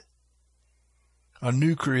God, a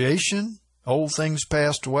new creation, old things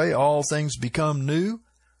passed away, all things become new.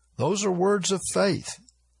 Those are words of faith.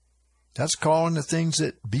 That's calling the things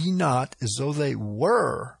that be not as though they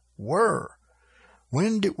were.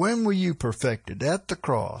 When were you perfected? At the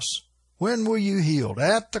cross. When were you healed?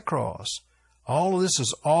 At the cross. All of this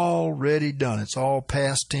is already done. It's all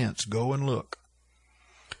past tense. Go and look.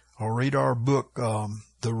 Or read our book,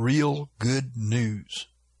 The Real Good News.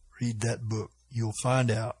 Read that book. You'll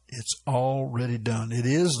find out it's already done. It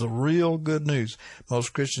is the real good news.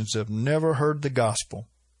 Most Christians have never heard the gospel.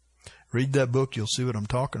 Read that book. You'll see what I'm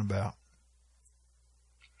talking about.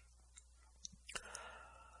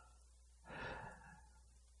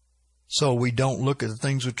 So we don't look at the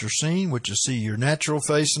things which are seen, which is see your natural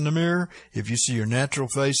face in the mirror. If you see your natural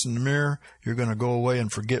face in the mirror, you're going to go away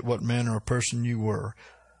and forget what manner of person you were.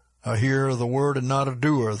 A hearer of the word and not a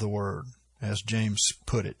doer of the word, as James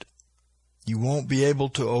put it. You won't be able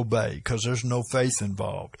to obey because there's no faith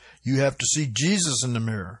involved. You have to see Jesus in the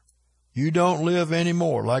mirror. You don't live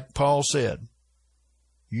anymore, like Paul said.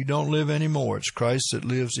 You don't live anymore. It's Christ that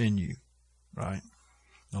lives in you, right?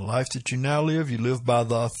 The life that you now live, you live by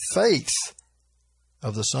the faith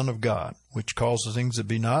of the Son of God, which calls the things that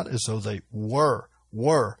be not as though they were.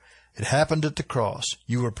 It happened at the cross.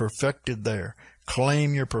 You were perfected there.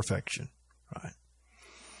 Claim your perfection, right?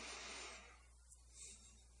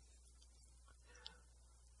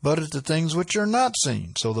 But at the things which are not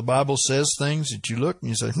seen. So the Bible says things that you look and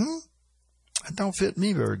you say, that don't fit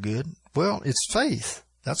me very good. Well, it's faith.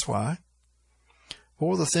 That's why.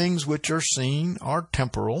 For the things which are seen are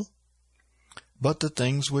temporal, but the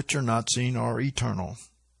things which are not seen are eternal.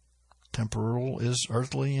 Temporal is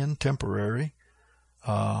earthly and temporary,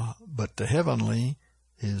 but the heavenly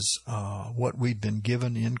is what we've been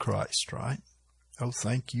given in Christ, right? Oh,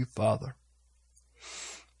 thank you, Father.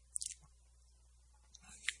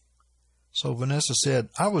 So Vanessa said,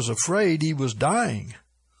 I was afraid he was dying.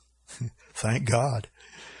 Thank God.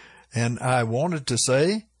 And I wanted to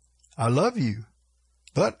say, I love you.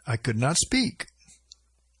 But I could not speak.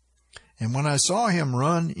 And when I saw him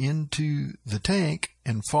run into the tank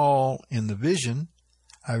and fall in the vision,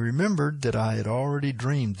 I remembered that I had already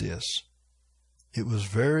dreamed this. It was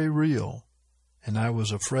very real, and I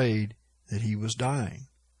was afraid that he was dying.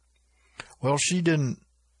 Well, she didn't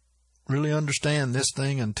really understand this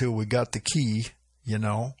thing until we got the key,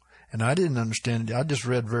 and I didn't understand it. I just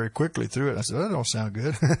read very quickly through it. I said, that don't sound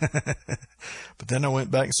good. But then I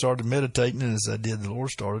went back and started meditating, and as I did, the Lord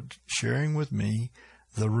started sharing with me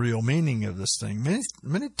the real meaning of this thing.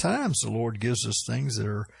 Many times the Lord gives us things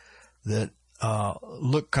that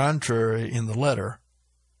look contrary in the letter,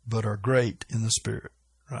 but are great in the spirit,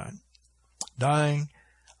 right? Dying,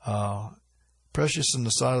 precious in the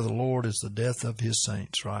sight of the Lord is the death of his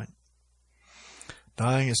saints, right?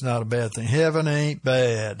 Dying is not a bad thing. Heaven ain't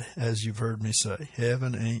bad, as you've heard me say.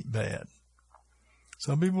 Heaven ain't bad.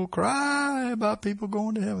 Some people cry about people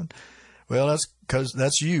going to heaven. Well, that's because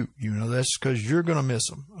that's you. That's because you're going to miss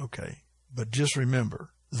them. Okay. But just remember,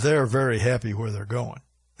 they're very happy where they're going.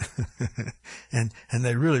 and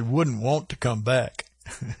they really wouldn't want to come back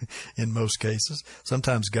in most cases.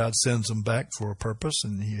 Sometimes God sends them back for a purpose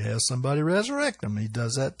and he has somebody resurrect them. He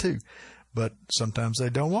does that too. But sometimes they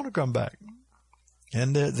don't want to come back.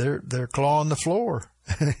 And they're clawing the floor.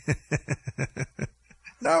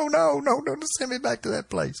 No, don't send me back to that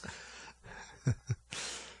place.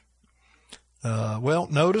 Well,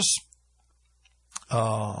 notice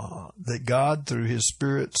that God, through his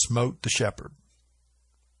Spirit, smote the shepherd.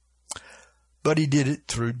 But he did it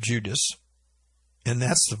through Judas. And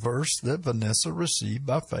that's the verse that Vanessa received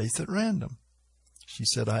by faith at random. She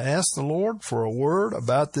said, I asked the Lord for a word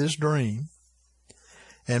about this dream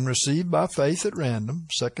and received by faith at random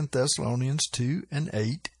 2 Thessalonians 2 and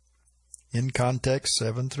 8, in context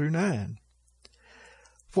 7 through 9.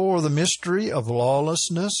 For the mystery of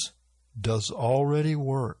lawlessness does already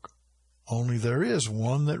work, only there is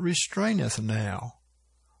one that restraineth now,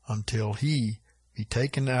 until he be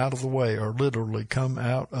taken out of the way, or literally come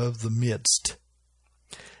out of the midst.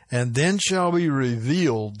 And then shall be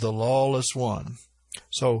revealed the lawless one.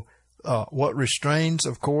 So what restrains,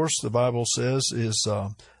 of course, the Bible says, is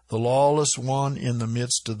the lawless one in the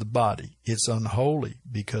midst of the body. It's unholy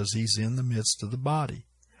because he's in the midst of the body.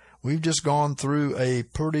 We've just gone through a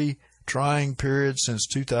pretty trying period since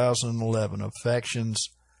 2011 of factions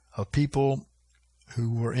of people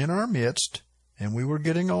who were in our midst and we were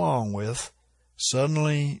getting along with,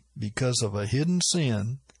 suddenly, because of a hidden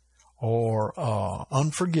sin or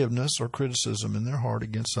unforgiveness or criticism in their heart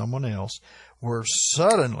against someone else, were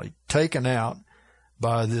suddenly taken out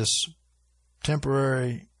by this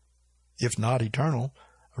temporary, if not eternal,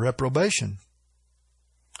 reprobation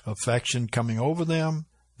of faction coming over them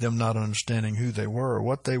not understanding who they were or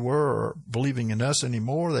what they were or believing in us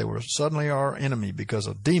anymore. They were suddenly our enemy because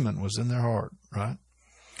a demon was in their heart, right?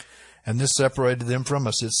 And this separated them from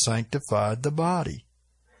us. It sanctified the body.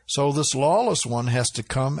 So this lawless one has to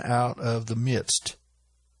come out of the midst.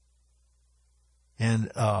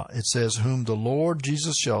 And it says, whom the Lord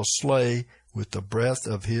Jesus shall slay with the breath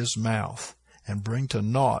of his mouth and bring to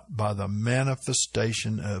naught by the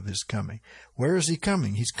manifestation of his coming. Where is he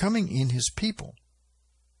coming? He's coming in his people.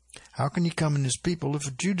 How can he come in his people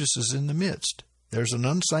if Judas is in the midst? There's an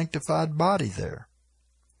unsanctified body there.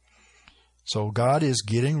 So God is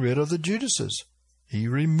getting rid of the Judases. He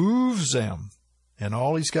removes them. And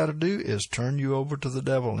all he's got to do is turn you over to the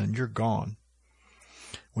devil and you're gone.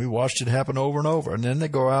 We watched it happen over and over. And then they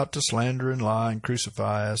go out to slander and lie and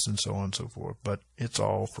crucify us and so on and so forth. But it's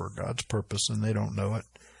all for God's purpose and they don't know it.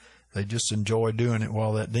 They just enjoy doing it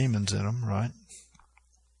while that demon's in them, right?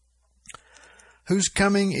 Whose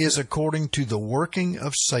coming is according to the working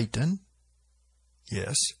of Satan.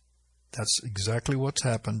 Yes, that's exactly what's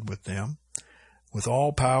happened with them, with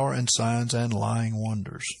all power and signs and lying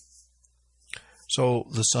wonders. So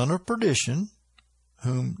the son of perdition,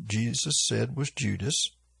 whom Jesus said was Judas,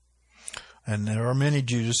 and there are many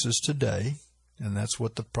Judases today, and that's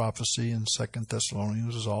what the prophecy in 2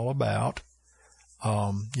 Thessalonians is all about,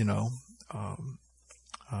 a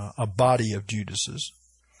body of Judases.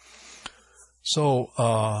 So,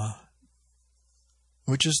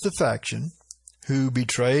 which is the faction who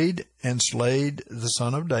betrayed and slayed the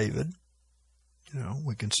son of David.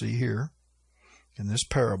 We can see here in this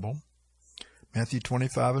parable. Matthew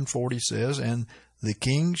 25:40 says, and the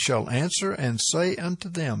king shall answer and say unto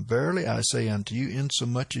them, verily I say unto you,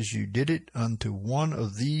 insomuch as you did it unto one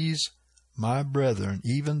of these my brethren,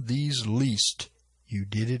 even these least, you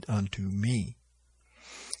did it unto me.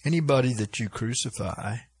 Anybody that you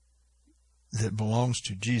crucify that belongs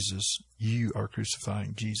to Jesus, you are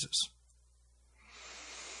crucifying Jesus.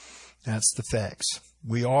 That's the facts.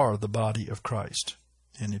 We are the body of Christ.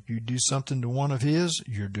 And if you do something to one of his,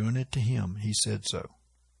 you're doing it to him. He said so.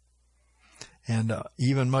 And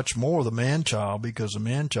even much more the man-child, because the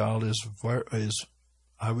man-child is,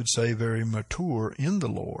 I would say, very mature in the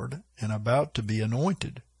Lord and about to be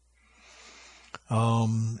anointed.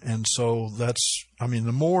 And so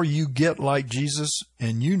the more you get like Jesus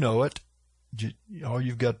and you know it, all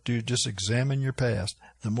you've got to do is just examine your past.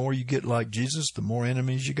 The more you get like Jesus, the more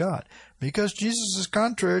enemies you got. Because Jesus is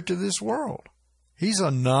contrary to this world. He's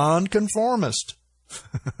a nonconformist.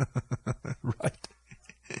 Right?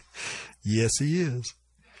 Yes, he is.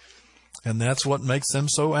 And that's what makes them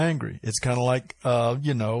so angry. It's kind of like,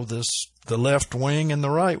 the left wing and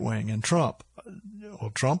the right wing and Trump.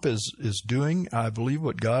 Well, Trump is doing, I believe,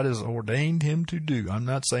 what God has ordained him to do. I'm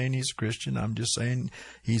not saying he's a Christian. I'm just saying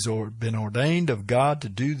he's been ordained of God to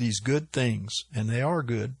do these good things, and they are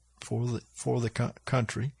good for the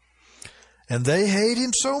country. And they hate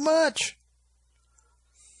him so much.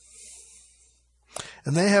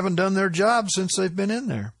 And they haven't done their job since they've been in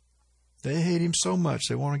there. They hate him so much,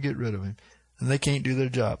 they want to get rid of him. And they can't do their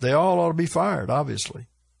job. They all ought to be fired, obviously.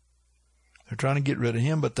 They're trying to get rid of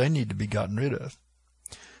him, but they need to be gotten rid of.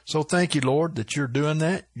 So thank you, Lord, that you're doing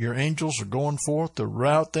that. Your angels are going forth to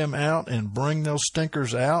rout them out and bring those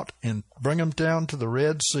stinkers out and bring them down to the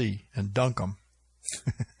Red Sea and dunk them.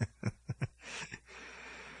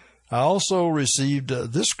 I also received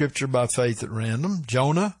this scripture by faith at random,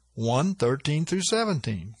 Jonah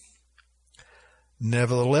 1:13-17.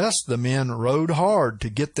 Nevertheless, the men rowed hard to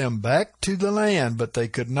get them back to the land, but they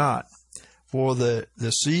could not, for the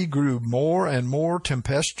sea grew more and more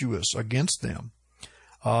tempestuous against them.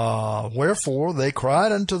 Wherefore they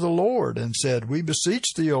cried unto the Lord and said, We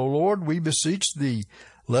beseech thee, O Lord, we beseech thee,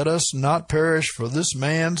 let us not perish for this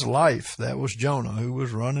man's life. That was Jonah, who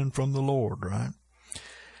was running from the Lord, right?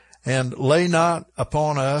 And lay not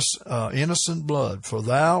upon us innocent blood, for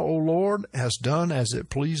thou, O Lord, hast done as it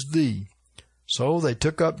pleased thee. So they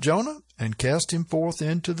took up Jonah and cast him forth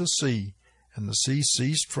into the sea, and the sea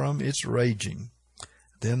ceased from its raging.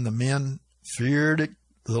 Then the men feared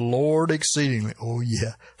the Lord exceedingly. Oh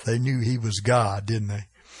yeah, they knew he was God, didn't they?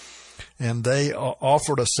 And they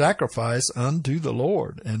offered a sacrifice unto the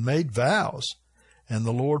Lord, and made vows. And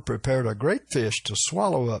the Lord prepared a great fish to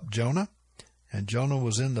swallow up Jonah. And Jonah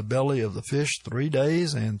was in the belly of the fish 3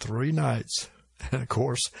 days and 3 nights. And of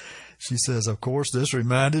course, she says, of course, this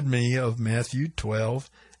reminded me of Matthew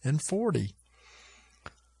 12:40.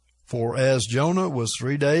 For as Jonah was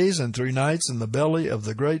 3 days and 3 nights in the belly of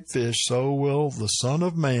the great fish, so will the Son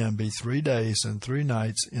of Man be 3 days and 3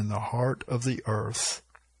 nights in the heart of the earth.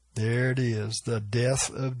 There it is, the death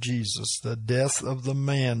of Jesus, the death of the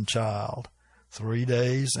man-child. 3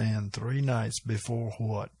 days and 3 nights before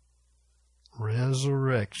what?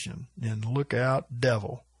 Resurrection. And look out,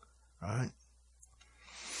 devil. Right?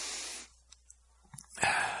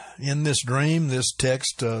 In this dream, this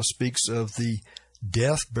text speaks of the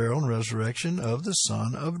death, burial, and resurrection of the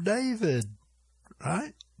Son of David,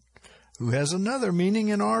 right? Who has another meaning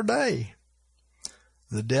in our day.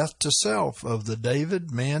 The death to self of the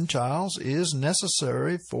David man-child is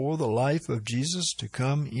necessary for the life of Jesus to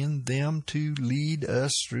come in them to lead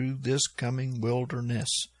us through this coming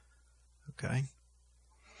wilderness. Okay?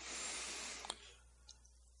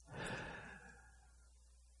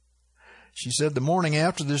 She said, the morning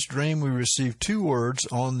after this dream, we received 2 words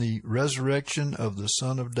on the resurrection of the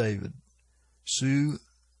Son of David. Sue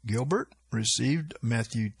Gilbert received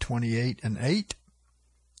Matthew 28:8.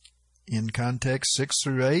 In context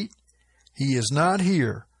 6-8, he is not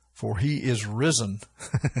here, for he is risen.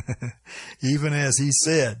 Even as he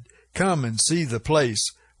said, come and see the place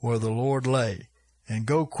where the Lord lay, and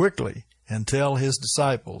go quickly and tell his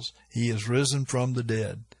disciples, he is risen from the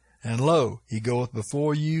dead. And lo, he goeth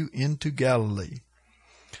before you into Galilee.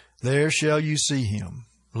 There shall you see him.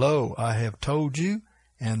 Lo, I have told you.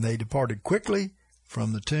 And they departed quickly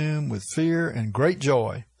from the tomb with fear and great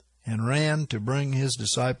joy, and ran to bring his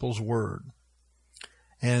disciples word.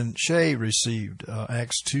 And Shay received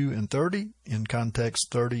Acts 2:30, in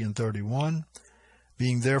context 30 and 31.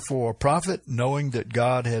 Being therefore a prophet, knowing that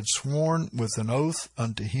God had sworn with an oath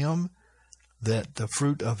unto him, that the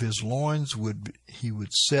fruit of his loins he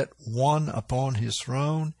would set one upon his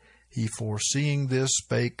throne, he foreseeing this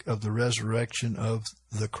spake of the resurrection of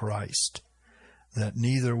the Christ, that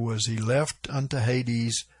neither was he left unto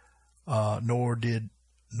Hades, nor did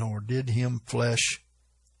his flesh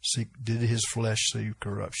see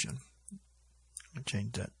corruption. Let me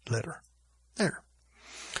change that letter. There.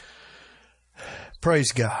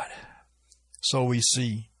 Praise God. So we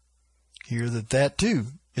see here that too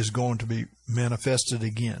is going to be manifested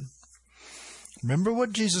again. Remember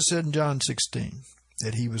what Jesus said in John 16,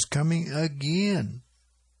 that he was coming again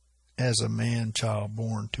as a man-child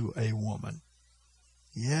born to a woman.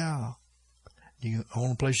 Yeah. The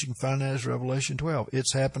only place you can find that is Revelation 12.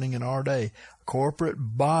 It's happening in our day. A corporate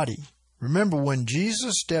body. Remember, when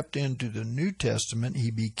Jesus stepped into the New Testament, he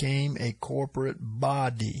became a corporate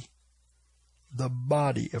body. The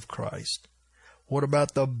body of Christ. What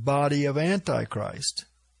about the body of Antichrist?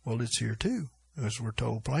 Well, it's here too, as we're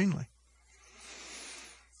told plainly.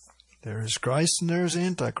 There is Christ and there is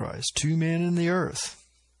Antichrist, 2 men in the earth.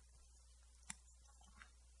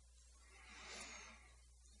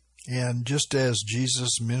 And just as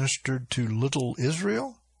Jesus ministered to little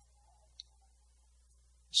Israel,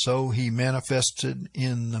 so he manifests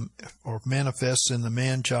in the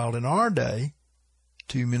man-child in our day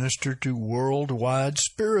to minister to worldwide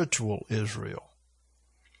spiritual Israel.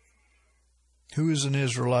 Who is an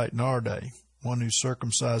Israelite in our day? One who's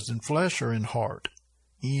circumcised in flesh or in heart?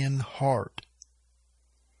 In heart.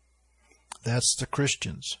 That's the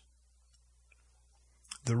Christians.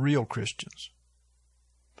 The real Christians.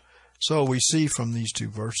 So we see from these 2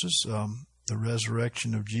 verses the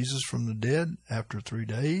resurrection of Jesus from the dead after 3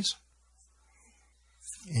 days,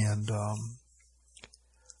 and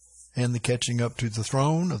the catching up to the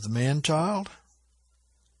throne of the man-child.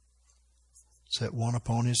 Set one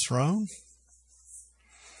upon his throne.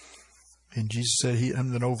 And Jesus said,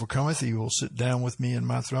 him that overcometh, he will sit down with me in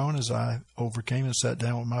my throne, as I overcame and sat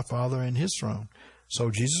down with my Father in his throne. So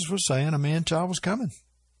Jesus was saying a man-child was coming.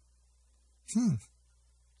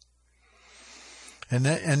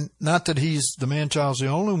 And not that the man-child's the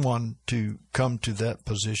only one to come to that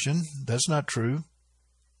position. That's not true.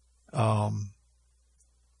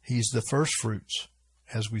 He's the first fruits,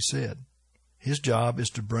 as we said. His job is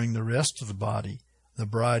to bring the rest of the body, the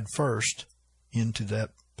bride first, into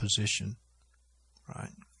that position.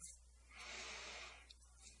 Right?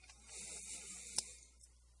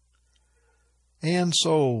 And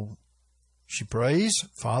so she prays,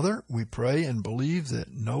 Father, we pray and believe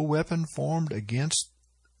that no weapon formed against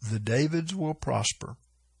the Davids will prosper.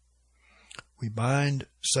 We bind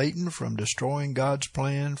Satan from destroying God's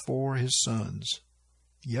plan for his sons.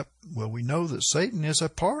 Yep, well, we know that Satan is a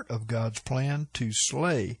part of God's plan to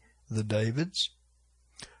slay the Davids.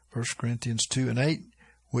 1 Corinthians 2:8,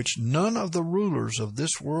 which none of the rulers of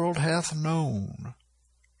this world hath known.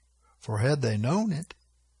 For had they known it,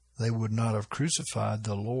 they would not have crucified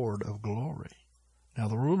the Lord of glory. Now,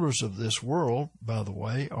 the rulers of this world, by the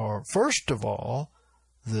way, are first of all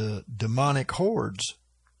the demonic hordes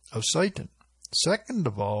of Satan. Second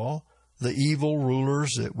of all, the evil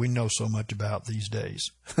rulers that we know so much about these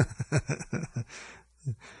days.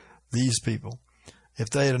 These people.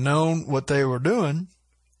 If they had known what they were doing,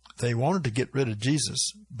 they wanted to get rid of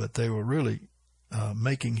Jesus, but they were really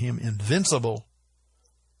making him invincible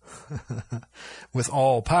with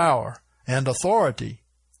all power and authority,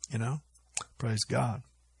 you know. Praise God.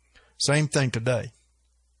 Same thing today.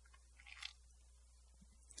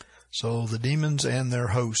 So the demons and their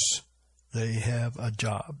hosts, they have a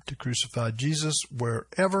job to crucify Jesus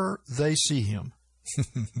wherever they see him.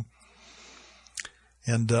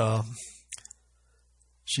 And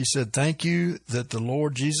she said, thank you that the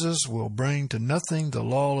Lord Jesus will bring to nothing the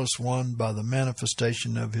lawless one by the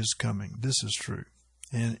manifestation of his coming. This is true.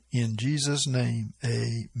 And in Jesus' name,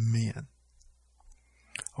 amen.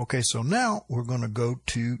 Okay, so now we're going to go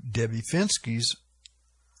to Debbie Finsky's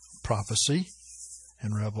prophecy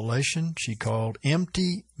and revelation she called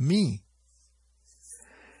Empty Me.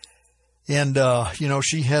 And,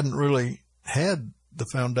 she hadn't really had the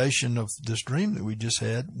foundation of this dream that we just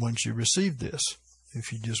had when she received this,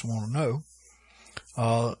 if you just want to know.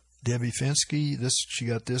 Debbie Finsky, she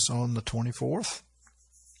got this on the 24th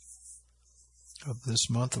of this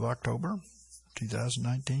month of October,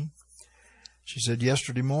 2019. She said,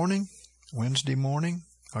 yesterday morning, Wednesday morning,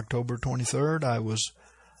 October 23rd,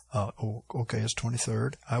 it's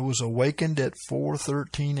 23rd. I was awakened at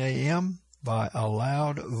 4:13 a.m. by a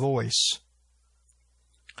loud voice.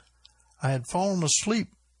 I had fallen asleep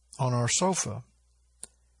on our sofa,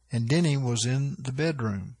 and Denny was in the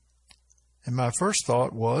bedroom. And my first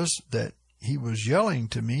thought was that he was yelling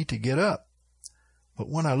to me to get up. But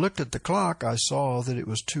when I looked at the clock, I saw that it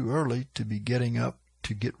was too early to be getting up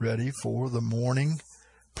to get ready for the morning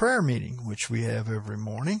prayer meeting, which we have every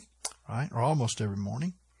morning, right? Or almost every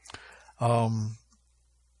morning. My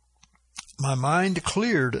mind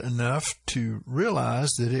cleared enough to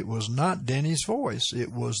realize that it was not Denny's voice.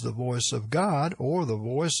 It was the voice of God or the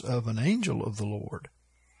voice of an angel of the Lord.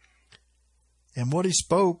 And what he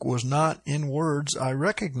spoke was not in words I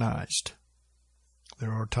recognized.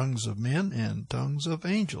 There are tongues of men and tongues of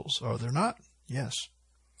angels, are there not? Yes.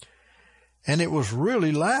 And it was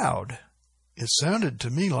really loud. It sounded to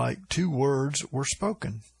me like two words were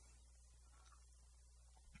spoken.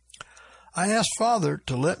 I asked Father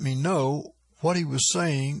to let me know what he was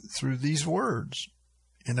saying through these words,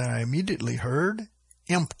 and I immediately heard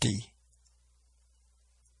empty.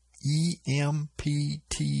 E-M-P-T-Y,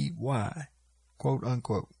 quote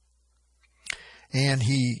unquote. And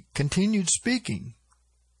he continued speaking.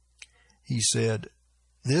 He said,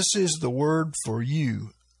 this is the word for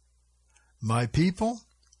you, my people,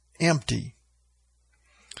 empty.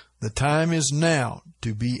 The time is now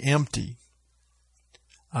to be empty.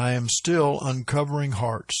 I am still uncovering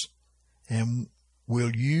hearts, and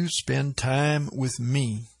will you spend time with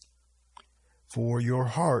me? For your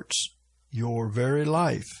hearts, your very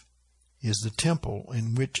life, is the temple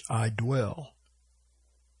in which I dwell.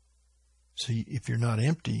 See, if you're not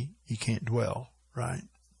empty, you can't dwell, right?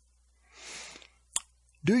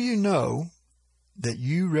 Do you know that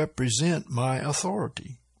you represent my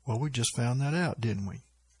authority? Well, we just found that out, didn't we?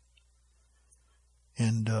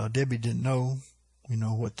 And Debbie didn't know,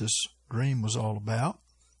 what this dream was all about.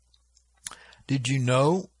 Did you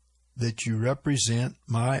know that you represent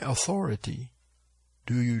my authority?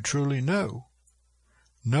 Do you truly know?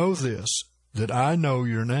 Know this, that I know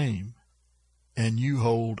your name, and you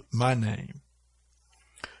hold my name.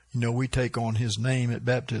 We take on his name at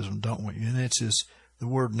baptism, don't we? And the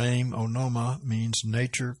word name, onoma, means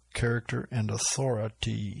nature, character, and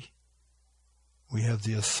authority. We have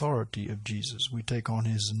the authority of Jesus. We take on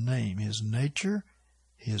his name, his nature,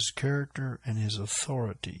 his character, and his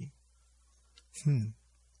authority.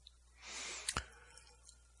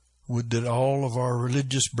 Would that all of our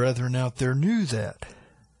religious brethren out there knew that.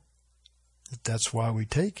 That's why we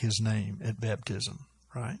take his name at baptism,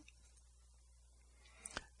 right?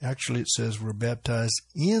 Actually, it says we're baptized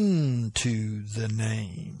into the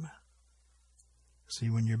name. See,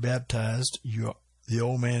 when you're baptized, you The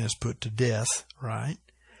old man is put to death, right?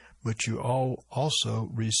 But you all also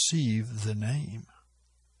receive the name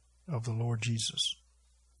of the Lord Jesus.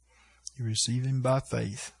 You receive him by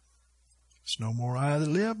faith. It's no more I that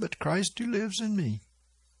live, but Christ who lives in me.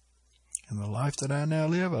 And the life that I now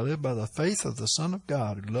live, I live by the faith of the Son of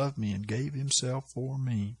God who loved me and gave himself for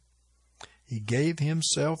me. He gave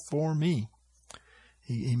himself for me.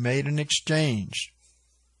 He made an exchange.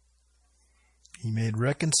 He made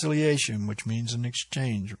reconciliation, which means an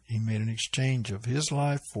exchange. He made an exchange of his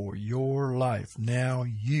life for your life. Now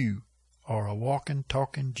you are a walking,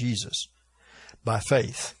 talking Jesus by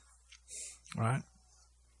faith. Right?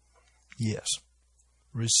 Yes.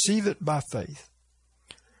 Receive it by faith.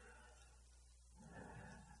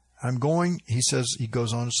 He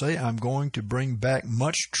goes on to say, I'm going to bring back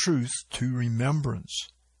much truth to remembrance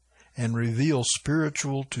and reveal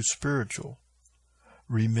spiritual to spiritual.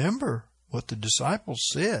 Remember what the disciples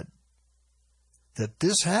said, that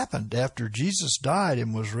this happened after Jesus died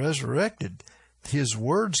and was resurrected. His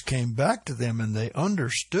words came back to them and they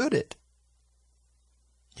understood it.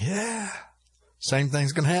 Yeah. Same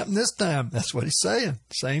thing's going to happen this time. That's what he's saying.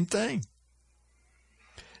 Same thing.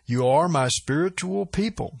 You are my spiritual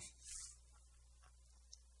people.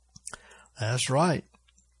 That's right.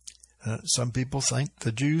 Some people think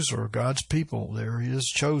the Jews are God's people. They're his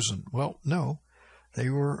chosen. Well, no. They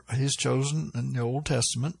were his chosen in the Old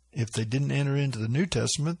Testament. If they didn't enter into the New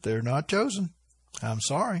Testament, they're not chosen. I'm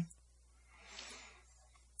sorry.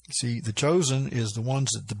 See, the chosen is the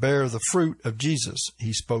ones that bear the fruit of Jesus.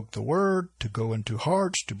 He spoke the word to go into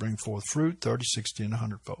hearts, to bring forth fruit, 30, 60, and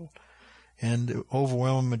 100-fold. And the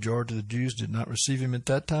overwhelming majority of the Jews did not receive him at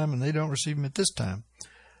that time, and they don't receive him at this time.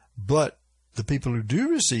 But the people who do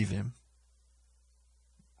receive him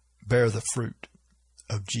bear the fruit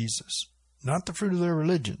of Jesus. Not the fruit of their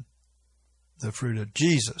religion, the fruit of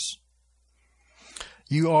Jesus.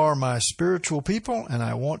 You are my spiritual people, and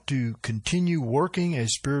I want to continue working a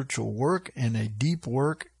spiritual work and a deep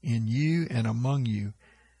work in you and among you.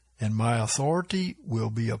 And my authority will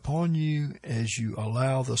be upon you as you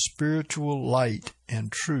allow the spiritual light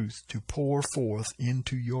and truth to pour forth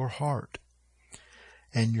into your heart.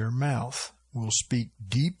 And your mouth will speak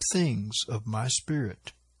deep things of my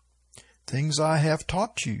Spirit, things I have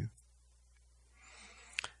taught you.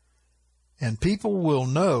 And people will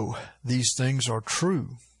know these things are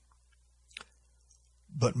true.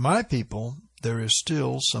 But my people, there is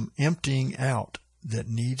still some emptying out that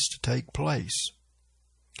needs to take place.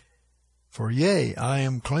 For yea, I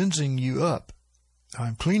am cleansing you up.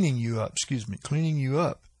 I'm cleaning you up, cleaning you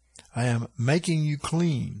up. I am making you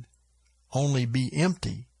clean. Only be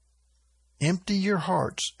empty. Empty your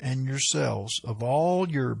hearts and yourselves of all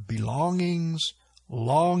your belongings,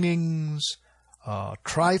 longings,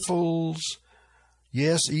 trifles,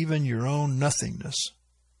 yes, even your own nothingness.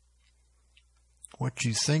 What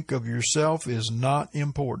you think of yourself is not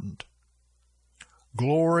important.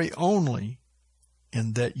 Glory only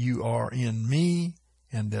in that you are in me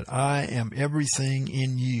and that I am everything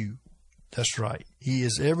in you. That's right. He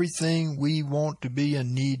is everything we want to be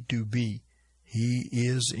and need to be. He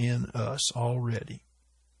is in us already.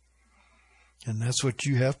 And that's what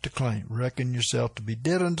you have to claim. Reckon yourself to be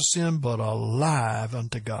dead unto sin, but alive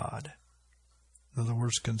unto God. In other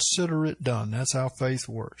words, consider it done. That's how faith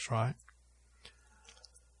works, right?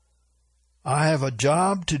 I have a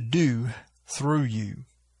job to do through you.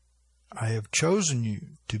 I have chosen you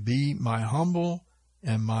to be my humble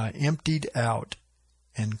and my emptied out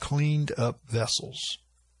and cleaned up vessels.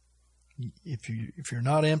 If you're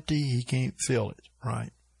not empty, he can't fill it,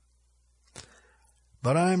 right?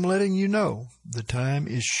 But I'm letting you know the time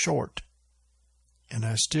is short, and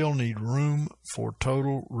I still need room for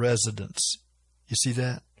total residence. You see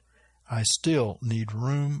that? I still need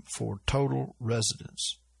room for total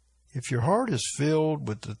residence. If your heart is filled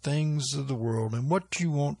with the things of the world and what you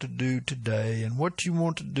want to do today and what you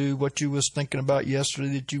want to do, what you was thinking about yesterday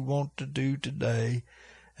that you want to do today,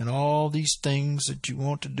 and all these things that you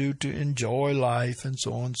want to do to enjoy life and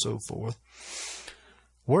so on and so forth,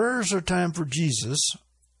 where is there time for Jesus?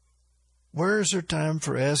 Where is there time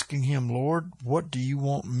for asking him, Lord, what do you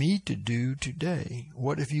want me to do today?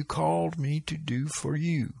 What have you called me to do for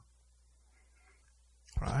you?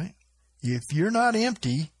 Right? If you're not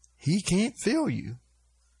empty, he can't fill you.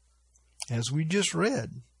 As we just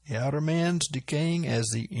read, the outer man's decaying as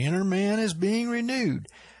the inner man is being renewed.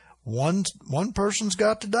 One person's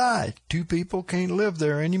got to die. Two people can't live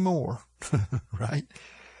there anymore. Right?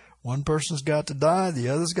 One person's got to die. The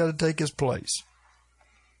other's got to take his place.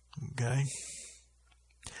 Okay?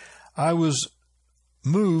 I was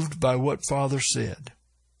moved by what Father said.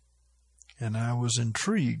 And I was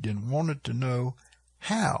intrigued and wanted to know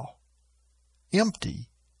how empty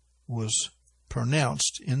was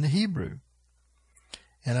pronounced in the Hebrew.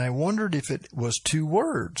 And I wondered if it was two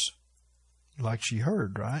words, like she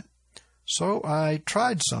heard, right? So I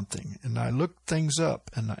tried something, and I looked things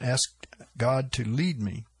up, and I asked God to lead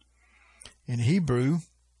me. In Hebrew,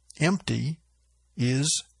 empty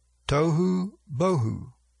is tohu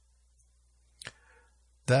bohu.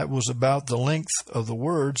 That was about the length of the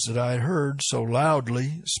words that I had heard so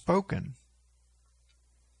loudly spoken.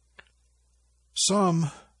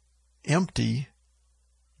 Some empty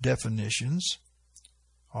definitions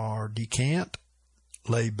are decant,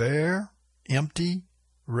 lay bare, empty,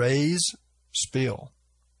 raise, spill.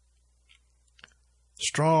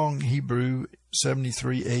 Strong Hebrew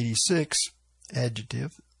 7386,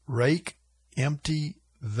 adjective, rake, empty,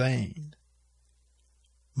 vain.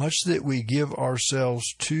 Much that we give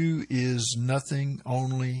ourselves to is nothing,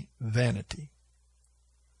 only vanity.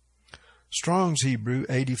 Strong's Hebrew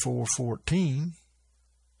 8414,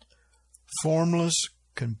 formless,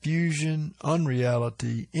 confusion,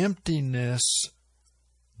 unreality, emptiness,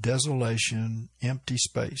 desolation, empty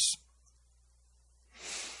space.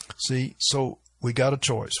 See, so we got a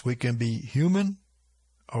choice. We can be human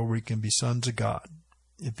or we can be sons of God.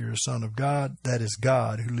 If you're a son of God, that is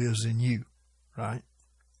God who lives in you, right?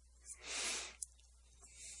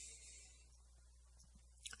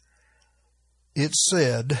 It's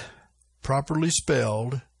said, properly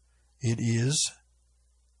spelled, it is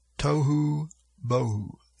tohu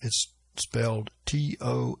bohu. It's spelled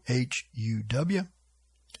Tohuw,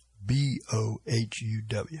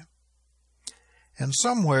 Bohuw. And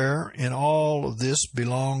somewhere in all of this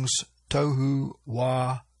belongs tohu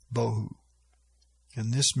wa bohu.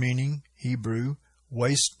 In this meaning, Hebrew,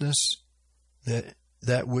 wasteness,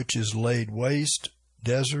 that which is laid waste,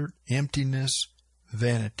 desert, emptiness,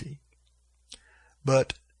 vanity.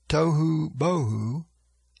 But tohu bohu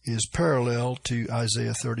is parallel to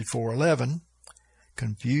Isaiah 34:11,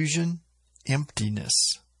 confusion,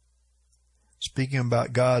 emptiness. Speaking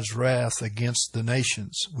about God's wrath against the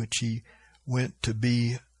nations, which he wants to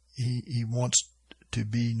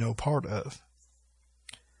be no part of.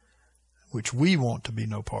 Which we want to be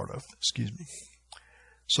no part of,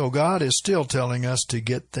 So God is still telling us to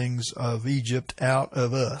get things of Egypt out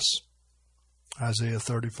of us. Isaiah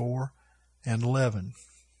 34:11.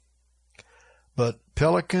 But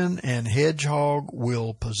pelican and hedgehog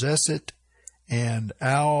will possess it, and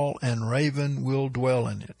owl and raven will dwell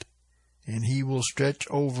in it. And he will stretch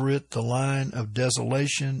over it the line of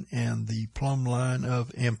desolation and the plumb line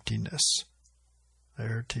of emptiness.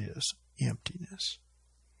 There it is, emptiness.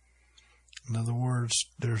 In other words,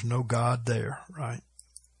 there's no God there, right?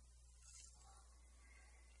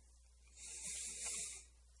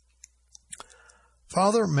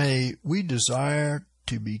 Father, may we desire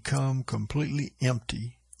to become completely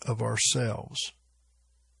empty of ourselves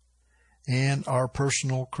and our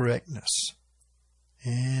personal correctness,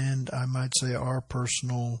 and I might say our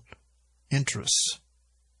personal interests.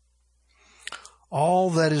 All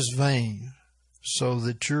that is vain, so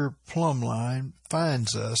that your plumb line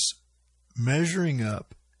finds us measuring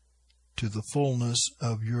up to the fullness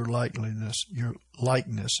of your likeness,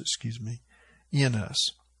 in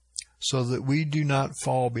us, so that we do not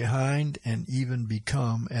fall behind and even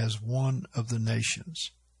become as one of the nations.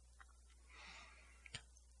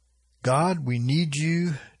 God, we need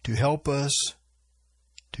you to help us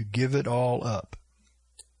to give it all up.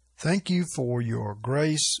 Thank you for your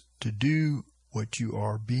grace to do what you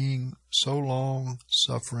are being so long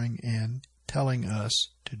suffering and telling us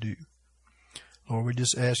to do. Lord, we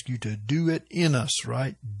just ask you to do it in us,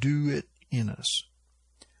 right? Do it in us.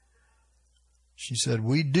 She said,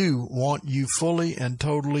 we do want you fully and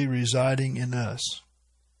totally residing in us.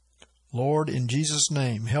 Lord, in Jesus'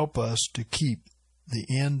 name, help us to keep the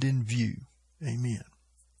end in view. Amen.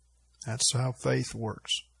 That's how faith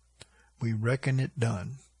works. We reckon it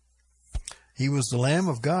done. He was the Lamb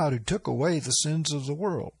of God who took away the sins of the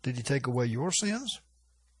world. Did he take away your sins?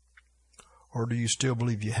 Or do you still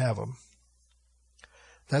believe you have them?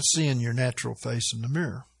 That's seeing your natural face in the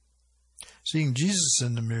mirror. Seeing Jesus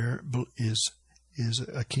in the mirror is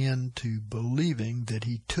akin to believing that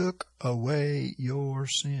he took away your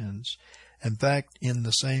sins. In fact, in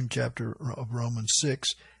the same chapter of Romans 6,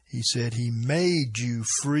 he said he made you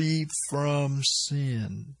free from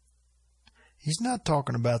sin. He's not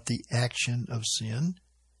talking about the action of sin.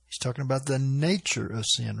 He's talking about the nature of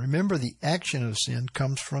sin. Remember, the action of sin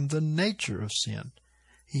comes from the nature of sin.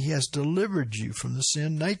 He has delivered you from the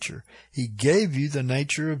sin nature. He gave you the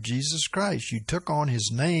nature of Jesus Christ. You took on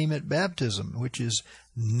his name at baptism, which is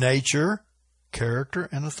nature, character,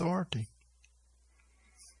 and authority.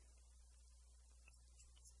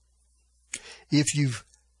 If you've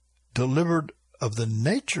delivered of the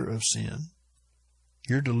nature of sin,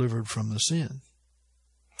 you're delivered from the sin.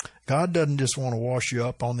 God doesn't just want to wash you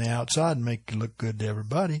up on the outside and make you look good to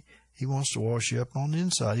everybody. He wants to wash you up on the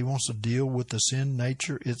inside. He wants to deal with the sin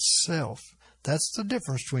nature itself. That's the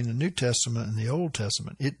difference between the New Testament and the Old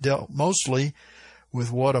Testament. It dealt mostly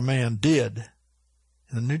with what a man did.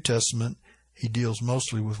 In the New Testament, he deals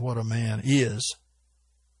mostly with what a man is.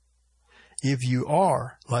 If you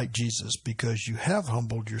are like Jesus because you have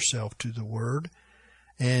humbled yourself to the Word,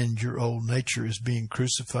 and your old nature is being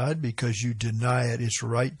crucified because you deny it its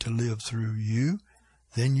right to live through you,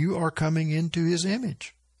 then you are coming into His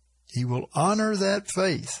image. He will honor that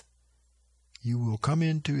faith. You will come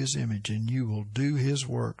into His image and you will do His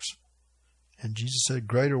works. And Jesus said,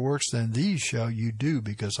 greater works than these shall you do,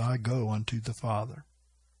 because I go unto the Father.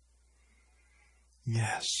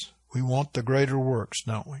 Yes, we want the greater works,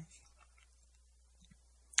 don't we?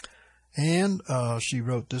 And she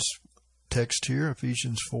wrote this text here,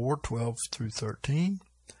 Ephesians 4:12 through 13.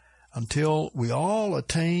 Until we all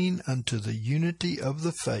attain unto the unity of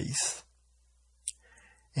the faith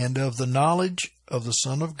and of the knowledge of the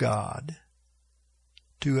Son of God,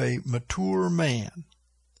 to a mature man,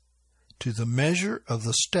 to the measure of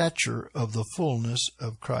the stature of the fullness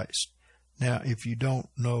of Christ. Now, if you don't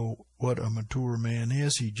know what a mature man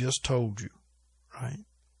is, he just told you, right?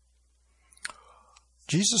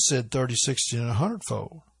 Jesus said 30, 60, and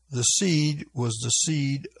 100-fold. The seed was the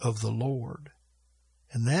seed of the Lord.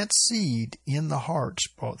 And that seed in the hearts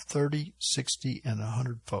brought 30, 60, and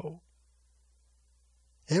 100-fold.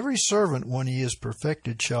 Every servant, when he is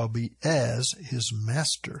perfected, shall be as his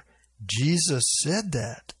master. Jesus said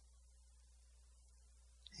that.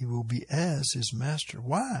 He will be as his master.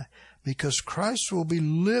 Why? Because Christ will be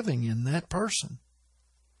living in that person.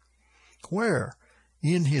 Where?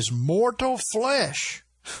 In his mortal flesh.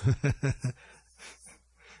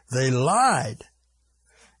 They lied.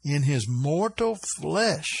 In his mortal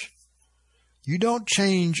flesh. You don't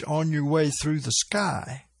change on your way through the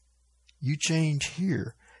sky. You change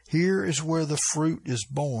here. Here is where the fruit is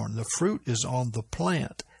born. The fruit is on the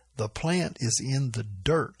plant. The plant is in the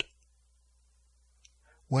dirt.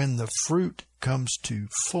 When the fruit comes to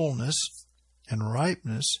fullness and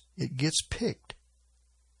ripeness, it gets picked.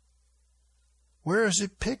 Where is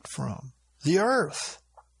it picked from? The earth.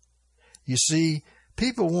 You see,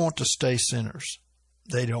 people want to stay sinners.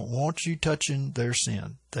 They don't want you touching their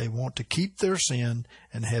sin. They want to keep their sin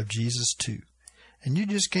and have Jesus too. And you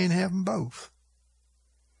just can't have them both.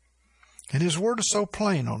 And His Word is so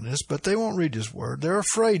plain on this, but they won't read His Word. They're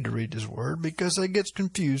afraid to read His Word because they get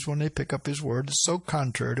confused when they pick up His Word. It's so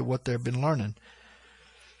contrary to what they've been learning.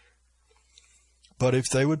 But if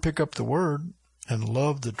they would pick up the Word and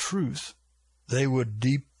love the truth, they would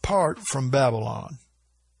depart from Babylon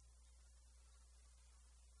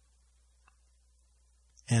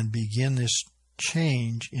and begin this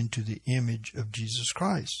change into the image of Jesus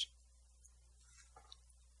Christ.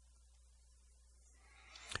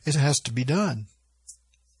 It has to be done.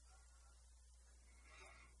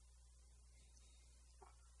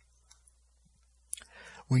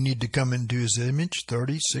 We need to come into His image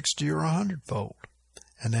 30, 60, or 100-fold.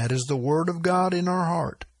 And that is the Word of God in our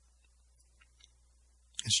heart.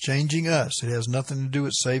 It's changing us. It has nothing to do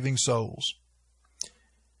with saving souls.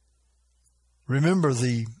 Remember,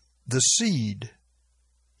 the seed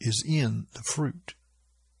is in the fruit.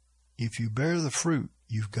 If you bear the fruit,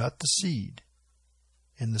 you've got the seed.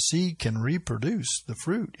 And the seed can reproduce the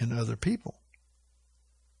fruit in other people.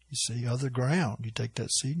 You see, other ground. You take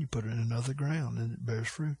that seed and you put it in another ground and it bears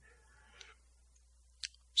fruit.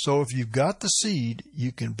 So if you've got the seed,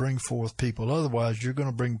 you can bring forth people. Otherwise, you're going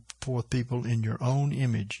to bring forth people in your own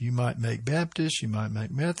image. You might make Baptists, you might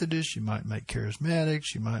make Methodists, you might make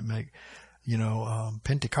Charismatics, you might make,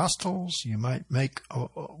 Pentecostals, you might make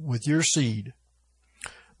with your seed.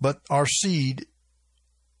 But our seed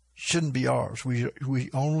shouldn't be ours. We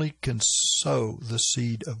only can sow the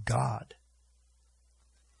seed of God.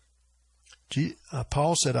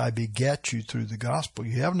 Paul said, I begat you through the gospel.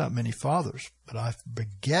 You have not many fathers, but I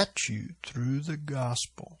begat you through the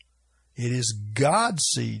gospel. It is God's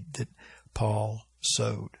seed that Paul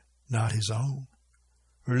sowed, not his own.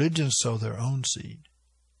 Religions sow their own seed.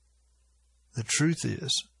 The truth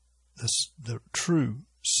is, the true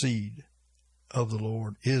seed of the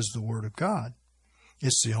Lord is the Word of God.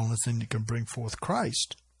 It's the only thing that can bring forth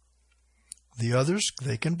Christ. The others,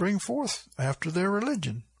 they can bring forth after their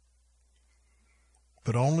religion.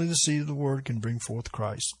 But only the seed of the Word can bring forth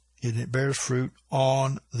Christ. It bears fruit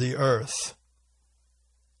on the earth.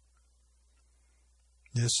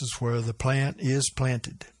 This is where the plant is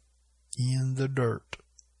planted, in the dirt.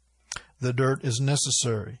 the dirt is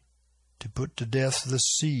necessary to put to death the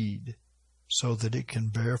seed so that it can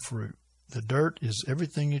bear fruit. The dirt is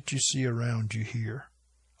everything that you see around you here.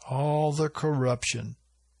 All the corruption.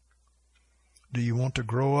 Do you want to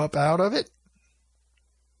grow up out of it?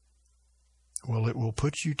 Well, it will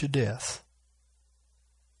put you to death.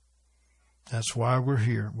 That's why we're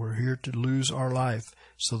here. We're here to lose our life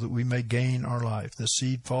so that we may gain our life. The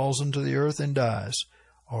seed falls into the earth and dies,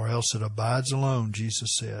 or else it abides alone,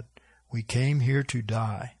 Jesus said. We came here to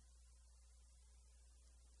die.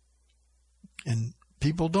 And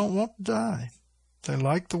people don't want to die. They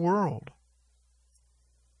like the world.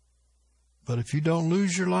 But if you don't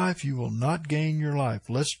lose your life, you will not gain your life.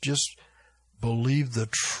 Let's just believe the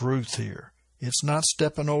truth here. It's not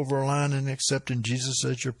stepping over a line and accepting Jesus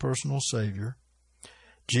as your personal Savior.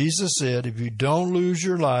 Jesus said, if you don't lose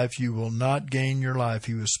your life, you will not gain your life.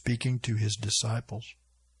 He was speaking to his disciples.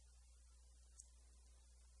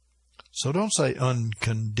 So don't say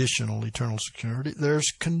unconditional eternal security.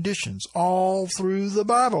 There's conditions all through the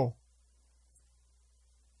Bible.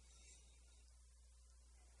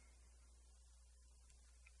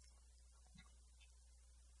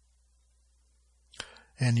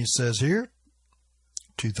 And he says here,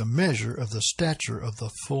 to the measure of the stature of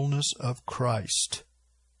the fullness of Christ.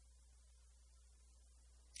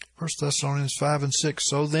 1 Thessalonians 5 and 6,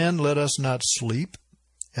 so then let us not sleep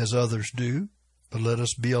as others do, but let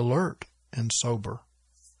us be alert and sober.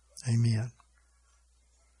 Amen.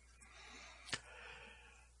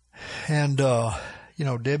 And,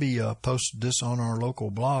 Debbie posted this on our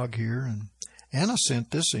local blog here, and Anna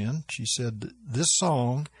sent this in. She said, this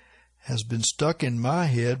song has been stuck in my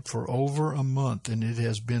head for over a month, and it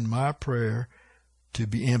has been my prayer to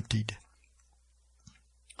be emptied.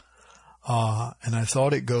 And I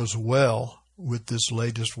thought it goes well with this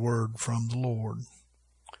latest word from the Lord.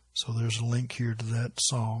 So there's a link here to that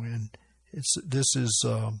song, and this is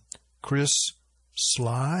Chris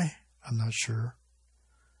Sly. I'm not sure,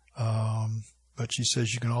 but she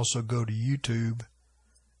says you can also go to YouTube.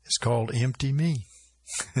 It's called "Empty Me"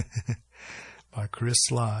 by Chris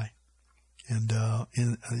Sly. And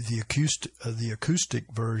in the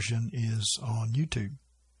acoustic version is on YouTube.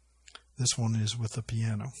 This one is with a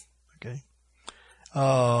piano. Okay.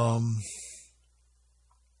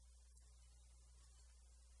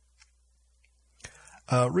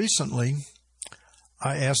 Recently,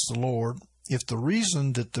 I asked the Lord if the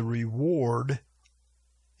reason that the reward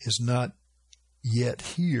is not yet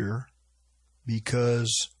here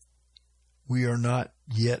because we are not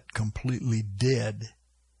yet completely dead.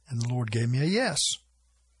 And the Lord gave me a yes.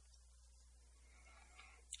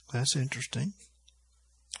 That's interesting.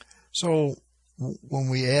 So when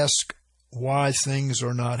we ask why things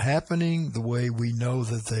are not happening the way we know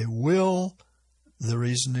that they will, the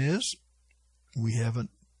reason is we haven't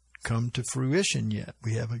come to fruition yet.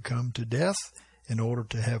 We haven't come to death in order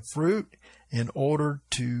to have fruit, in order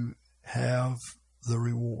to have the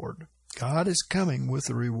reward. God is coming with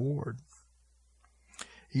a reward.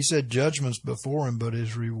 He said judgment's before him, but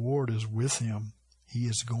his reward is with him. He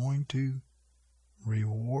is going to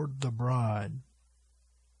reward the bride.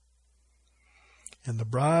 And the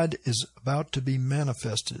bride is about to be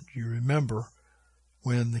manifested. You remember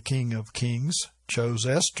when the King of Kings chose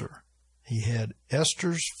Esther. He had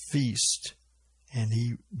Esther's feast, and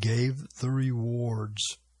he gave the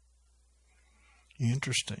rewards.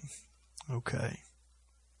 Interesting. Okay.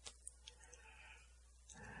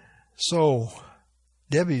 So,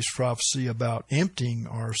 Debbie's prophecy about emptying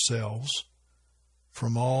ourselves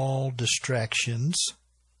from all distractions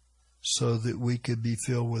so that we could be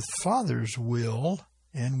filled with Father's will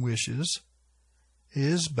and wishes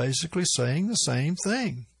is basically saying the same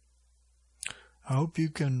thing. I hope you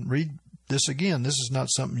can read this again. This is not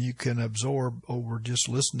something you can absorb over just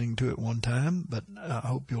listening to it one time, but I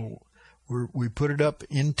hope we put it up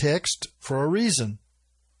in text for a reason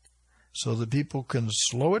so that people can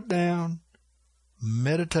slow it down,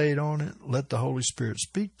 meditate on it, let the Holy Spirit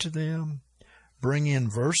speak to them, bring in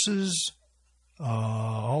verses,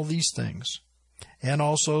 all these things. And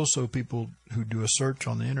also so people who do a search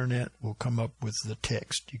on the internet will come up with the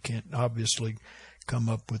text. You can't obviously come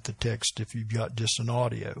up with the text if you've got just an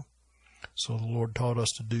audio. So the Lord taught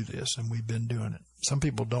us to do this, and we've been doing it. Some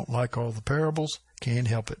people don't like all the parables. Can't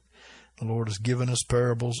help it. The Lord has given us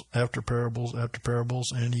parables after parables after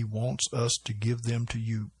parables, and He wants us to give them to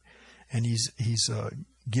you. And He's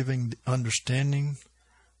giving understanding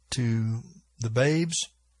to the babes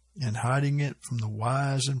and hiding it from the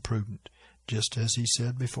wise and prudent, just as He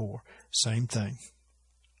said before. Same thing.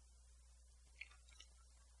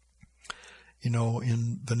 You know,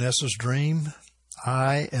 in Vanessa's dream,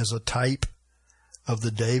 I, as a type of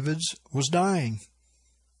the Davids was dying.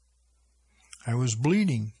 I was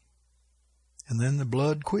bleeding. And then the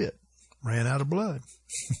blood quit, ran out of blood.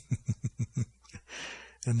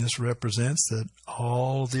 And this represents that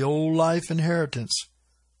all the old life inheritance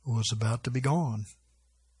was about to be gone.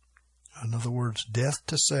 In other words, death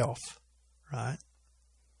to self, right?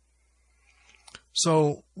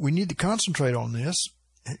 So we need to concentrate on this.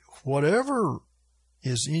 Whatever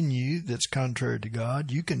is in you that's contrary to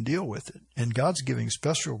God, you can deal with it. And God's giving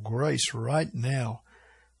special grace right now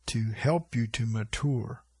to help you to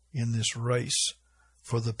mature in this race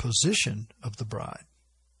for the position of the bride.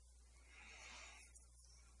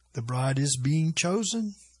 The bride is being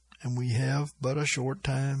chosen, and we have but a short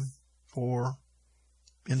time for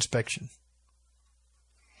inspection.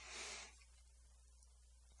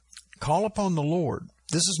 Call upon the Lord.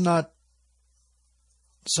 This is not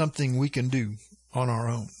something we can do on our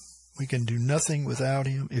own. We can do nothing without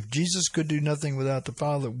Him. If Jesus could do nothing without the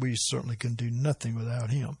Father, we certainly can do nothing without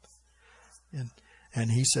Him.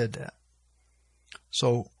 And He said that.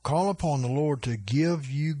 So call upon the Lord to give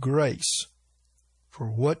you grace for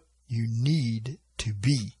what you need to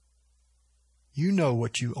be. You know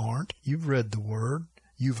what you aren't. You've read the Word.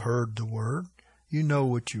 You've heard the Word. You know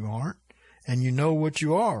what you aren't. And you know what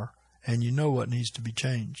you are. And you know what needs to be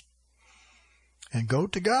changed. And go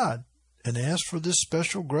to God and ask for this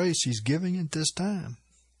special grace He's giving at this time.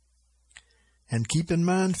 And keep in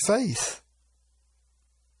mind faith.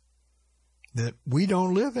 That we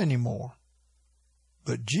don't live anymore.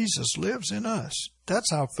 But Jesus lives in us.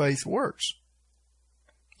 That's how faith works.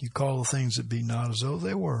 You call the things that be not as though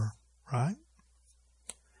they were, right?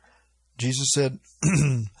 Jesus said,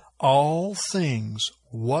 all things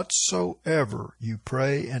whatsoever you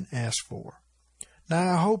pray and ask for.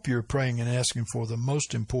 Now, I hope you're praying and asking for the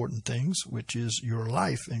most important things, which is your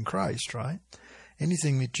life in Christ, right?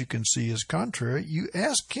 Anything that you can see is contrary, you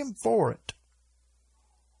ask Him for it.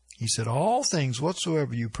 He said, all things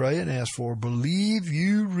whatsoever you pray and ask for, believe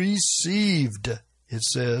you received. It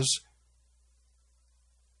says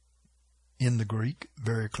in the Greek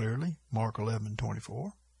very clearly, Mark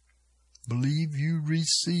 11:24. Believe you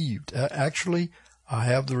received. Actually, I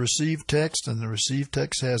have the received text, and the received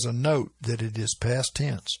text has a note that it is past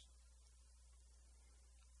tense.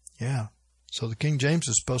 Yeah. So the King James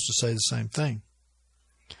is supposed to say the same thing.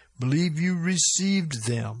 Believe you received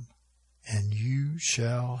them, and you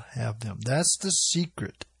shall have them. That's the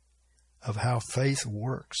secret of how faith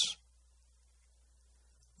works.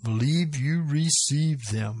 Believe you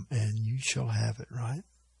received them, and you shall have it, right?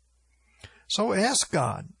 So ask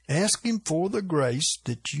God. Ask Him for the grace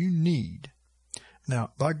that you need.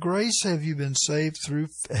 Now, by grace have you been saved through,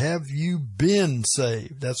 have you been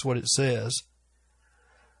saved? That's what it says.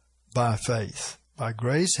 By faith. By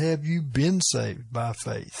grace have you been saved by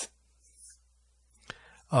faith.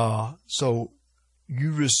 So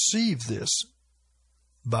you receive this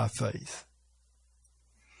by faith.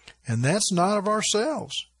 And that's not of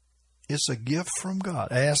ourselves. It's a gift from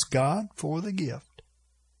God. Ask God for the gift.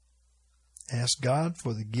 Ask God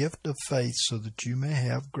for the gift of faith so that you may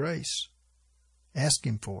have grace. Ask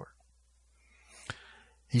Him for it.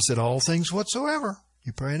 He said, all things whatsoever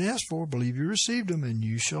you pray and ask for, believe you received them, and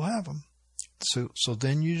you shall have them. So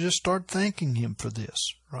then you just start thanking Him for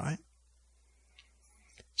this, right?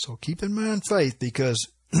 So keep in mind faith, because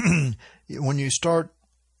when you start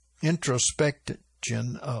introspection,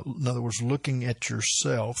 in other words, looking at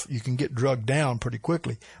yourself, you can get drugged down pretty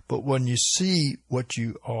quickly. But when you see what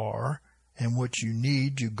you are and what you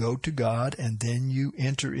need, you go to God, and then you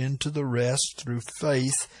enter into the rest through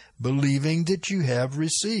faith, believing that you have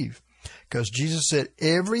received. Because Jesus said,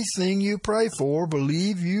 everything you pray for,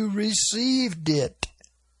 believe you received it,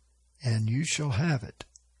 and you shall have it.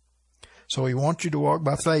 So He wants you to walk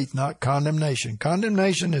by faith, not condemnation.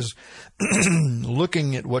 Condemnation is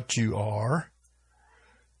looking at what you are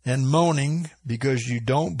and moaning because you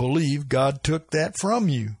don't believe God took that from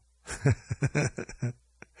you.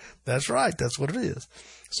 That's right. That's what it is.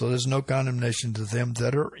 So there's no condemnation to them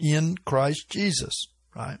that are in Christ Jesus,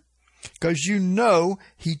 right? Because you know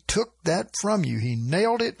He took that from you. He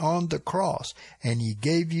nailed it on the cross, and He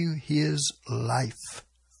gave you His life.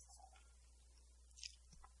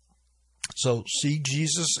 So see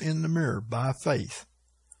Jesus in the mirror by faith,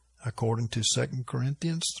 according to 2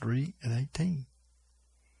 Corinthians 3:18.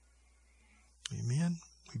 Amen.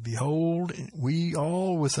 We behold, we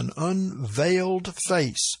all with an unveiled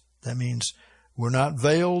face. That means we're not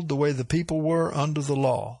veiled the way the people were under the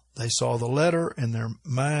law. They saw the letter and their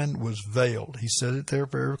mind was veiled. He said it there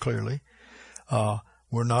very clearly.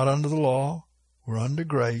 We're not under the law. We're under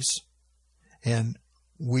grace. And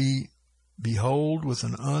we behold with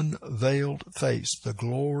an unveiled face the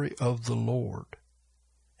glory of the Lord.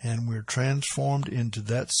 And we're transformed into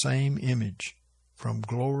that same image from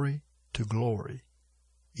glory to glory,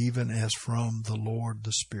 even as from the Lord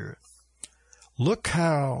the Spirit. Look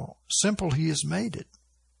how simple He has made it.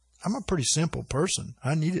 I'm a pretty simple person.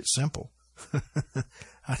 I need it simple.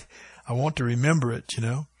 I want to remember it, you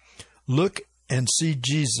know. Look and see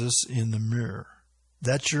Jesus in the mirror.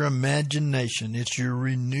 That's your imagination. It's your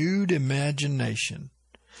renewed imagination.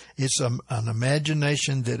 It's an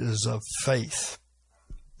imagination that is of faith.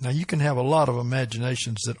 Now, you can have a lot of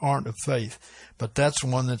imaginations that aren't of faith, but that's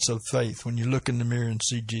one that's of faith when you look in the mirror and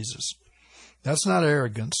see Jesus. That's not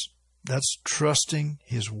arrogance. That's trusting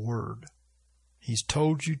His Word. He's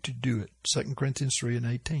told you to do it. 2 Corinthians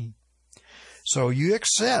 3:18. So you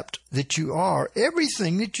accept that you are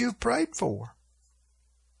everything that you've prayed for.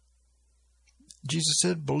 Jesus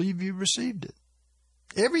said, believe you received it.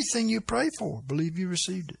 Everything you pray for, believe you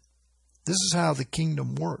received it. This is how the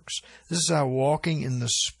kingdom works. This is how walking in the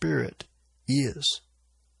Spirit is.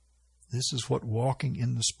 This is what walking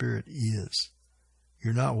in the Spirit is.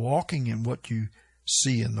 You're not walking in what you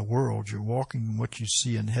see in the world. You're walking in what you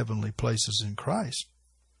see in heavenly places in Christ.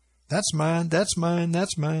 That's mine, that's mine,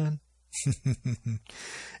 that's mine.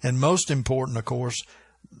 And most important, of course,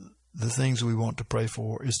 the things we want to pray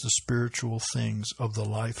for is the spiritual things of the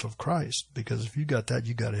life of Christ. Because if you got that,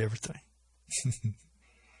 you got everything.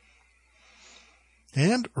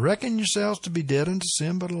 And reckon yourselves to be dead unto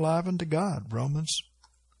sin, but alive unto God. Romans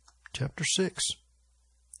chapter 6.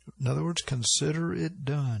 In other words, consider it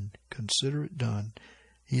done. Consider it done.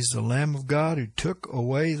 He's the Lamb of God who took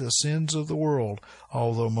away the sins of the world.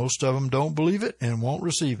 Although most of them don't believe it and won't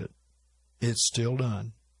receive it, it's still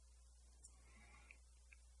done.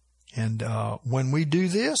 And when we do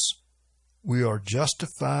this, we are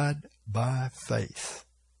justified by faith.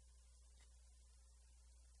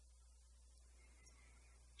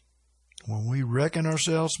 When we reckon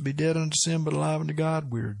ourselves to be dead unto sin but alive unto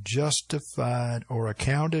God, we're justified or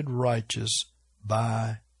accounted righteous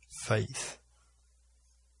by faith.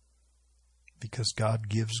 Because God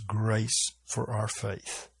gives grace for our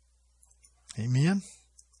faith. Amen?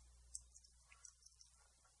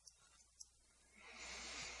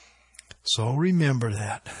 So remember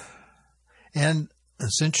that. And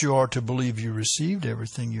since you are to believe you received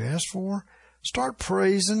everything you asked for, start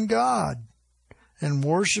praising God and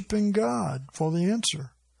worshiping God for the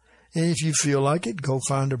answer. And if you feel like it, go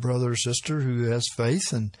find a brother or sister who has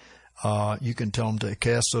faith, and you can tell them to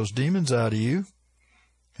cast those demons out of you,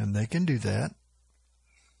 and they can do that.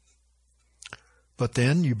 But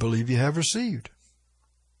then you believe you have received.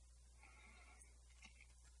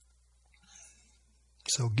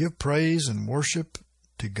 So give praise and worship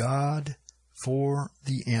to God for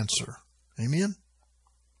the answer. Amen?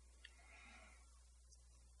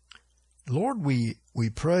 Lord, we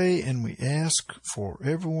pray and we ask for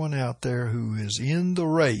everyone out there who is in the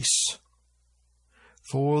race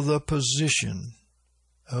for the position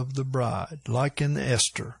of the bride, like in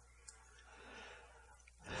Esther.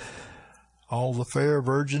 All the fair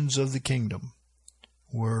virgins of the kingdom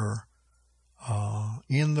were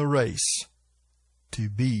in the race to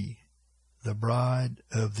be the bride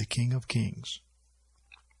of the King of Kings.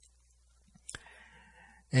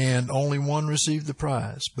 And only one received the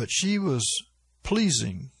prize, but she was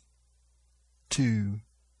pleasing to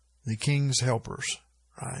the king's helpers,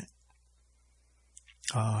 right?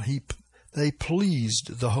 They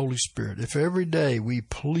pleased the Holy Spirit. If every day we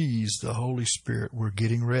please the Holy Spirit, we're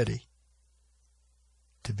getting ready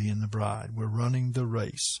to be in the bride. We're running the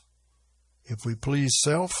race. If we please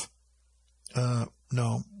self,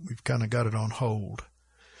 no, we've kind of got it on hold.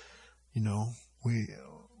 You know,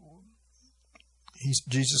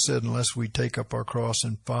 Jesus said, unless we take up our cross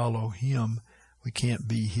and follow Him, we can't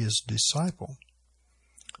be His disciple.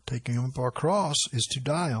 Taking up our cross is to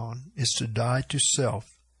die on. It's to die to self.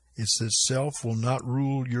 It's that self will not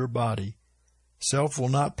rule your body. Self will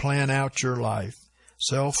not plan out your life.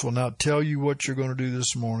 Self will not tell you what you're going to do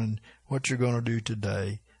this morning, what you're going to do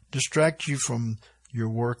today. Distract you from your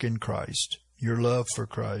work in Christ, your love for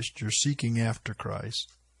Christ, your seeking after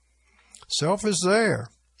Christ. Self is there.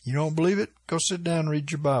 You don't believe it? Go sit down and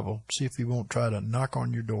read your Bible. See if he won't try to knock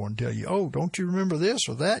on your door and tell you, oh, don't you remember this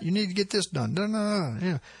or that? You need to get this done. No.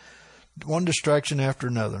 Yeah. One distraction after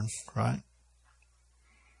another, right?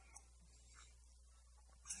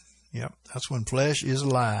 Yep, that's when flesh is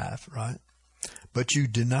alive, right? But you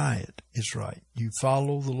deny it. It's right. You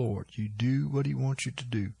follow the Lord. You do what He wants you to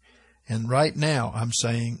do. And right now, I'm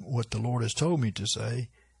saying what the Lord has told me to say,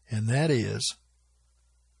 and that is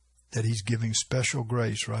that He's giving special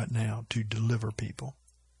grace right now to deliver people.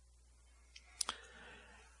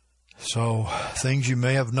 So things you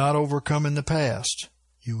may have not overcome in the past,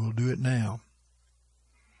 you will do it now.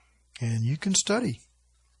 And you can study.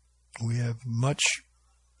 We have much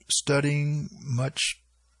studying, much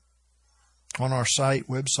on our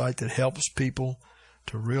website that helps people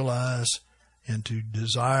to realize and to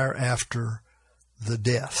desire after the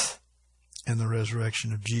death and the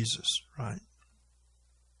resurrection of Jesus, right?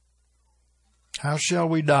 How Shall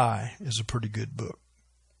We Die is a pretty good book.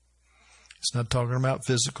 It's not talking about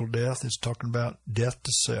physical death. It's talking about death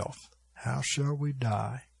to self. How shall we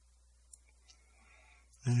die?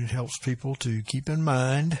 And it helps people to keep in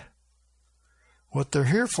mind what they're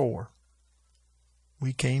here for.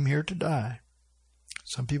 We came here to die.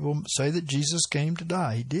 Some people say that Jesus came to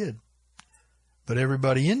die. He did. But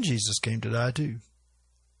everybody in Jesus came to die too.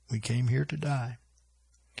 We came here to die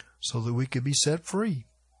so that we could be set free,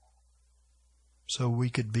 so we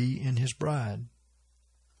could be in His bride.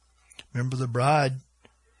 Remember the bride,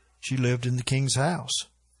 she lived in the king's house.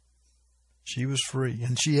 She was free,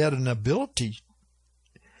 and she had an ability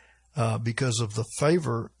because of the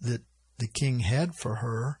favor that the king had for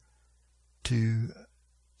her to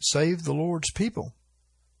save the Lord's people.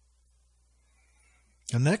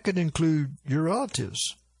 And that could include your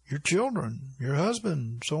relatives, your children, your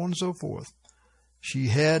husband, so on and so forth. She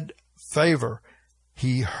had favor.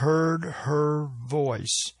 He heard her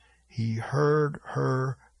voice. He heard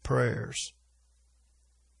her prayers.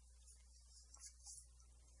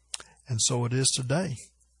 And so it is today.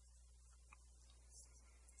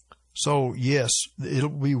 So yes, it'll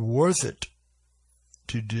be worth it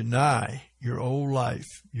to deny your old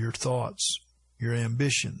life, your thoughts, your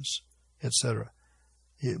ambitions, etc.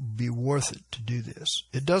 It would be worth it to do this.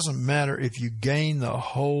 It doesn't matter if you gain the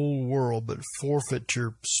whole world but forfeit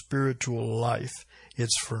your spiritual life.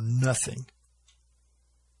 It's for nothing.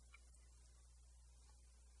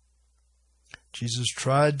 Jesus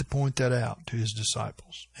tried to point that out to His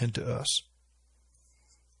disciples and to us.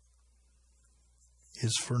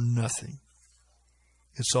 It's for nothing.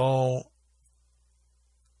 It's all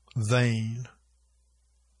vain,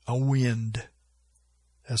 a wind,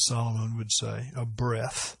 as Solomon would say, a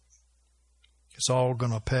breath. It's all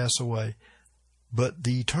going to pass away. But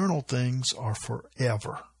the eternal things are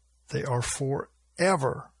forever. They are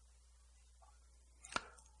forever.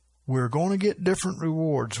 We're going to get different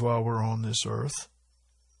rewards while we're on this earth.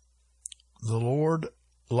 The Lord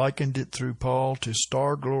likened it through Paul to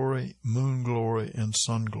star glory, moon glory, and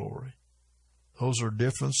sun glory. Those are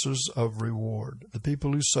differences of reward. The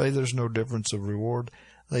people who say there's no difference of reward,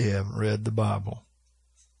 they haven't read the Bible.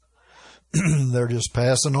 They're just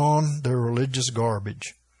passing on their religious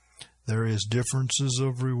garbage. There is differences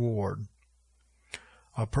of reward.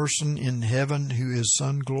 A person in heaven who is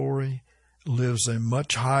sun glory lives a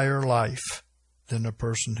much higher life than a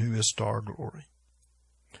person who is star glory.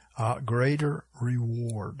 A greater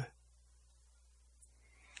reward.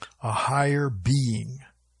 A higher being.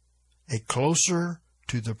 A closer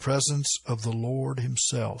to the presence of the Lord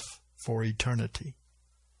Himself for eternity.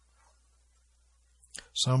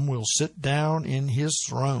 Some will sit down in His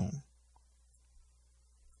throne,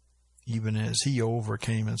 even as He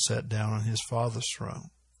overcame and sat down on His Father's throne.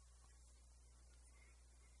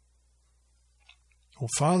 Well,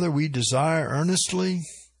 Father, we desire earnestly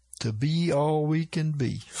to be all we can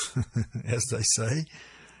be, as they say.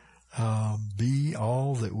 Be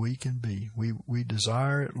all that we can be. We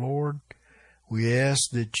desire it, Lord. We ask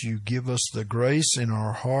that You give us the grace in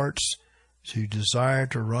our hearts to desire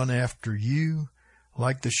to run after You,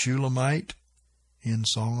 like the Shulamite in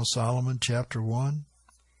Song of Solomon chapter 1.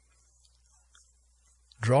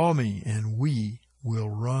 Draw me, and we will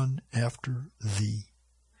run after Thee.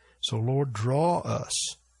 So, Lord, draw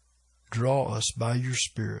us by Your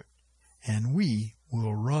Spirit, and we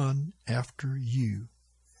will run after You.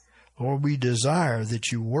 Lord, we desire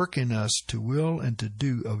that You work in us to will and to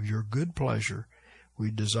do of Your good pleasure.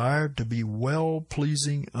 We desire to be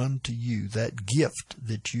well-pleasing unto You, that gift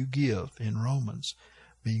that You give in Romans,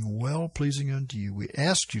 being well-pleasing unto You. We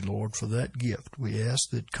ask You, Lord, for that gift. We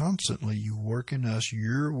ask that constantly You work in us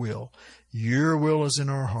Your will. Your will is in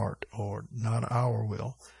our heart, Lord, not our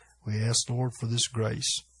will. We ask, Lord, for this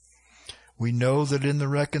grace. We know that in the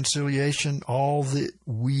reconciliation, all that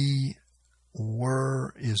we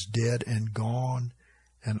were is dead and gone,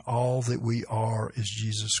 and all that we are is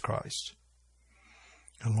Jesus Christ.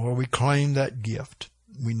 And Lord, we claim that gift.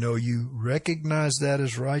 We know You recognize that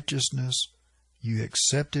as righteousness. You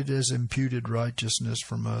accept it as imputed righteousness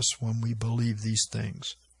from us when we believe these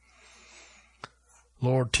things.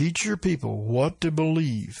 Lord, teach Your people what to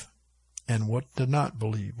believe and what to not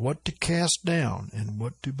believe, what to cast down and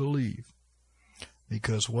what to believe.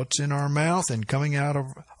 because what's in our mouth and coming out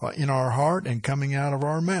of in our heart and coming out of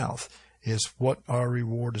our mouth is what our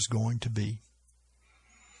reward is going to be.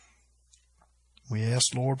 We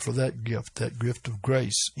ask, Lord, for that gift of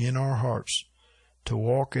grace in our hearts, to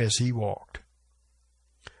walk as He walked,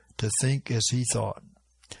 to think as He thought.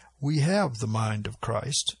 We have the mind of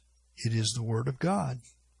Christ. It is the Word of God.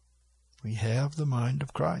 We have the mind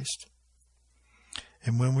of Christ.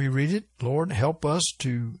 And when we read it, Lord, help us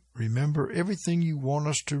to remember everything You want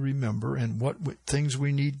us to remember, and what things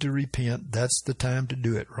we need to repent. That's the time to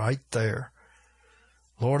do it, right there.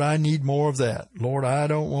 Lord, I need more of that. Lord, I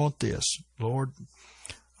don't want this. Lord,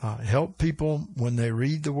 help people when they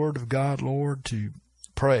read the Word of God, Lord, to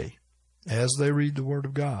pray as they read the Word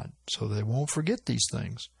of God, so they won't forget these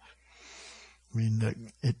things. I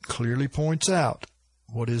mean, it clearly points out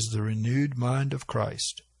what is the renewed mind of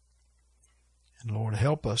Christ. And Lord,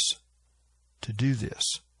 help us to do this.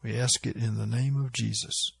 We ask it in the name of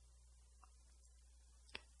Jesus.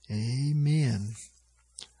 Amen.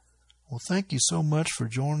 Well, thank you so much for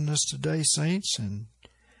joining us today, saints, and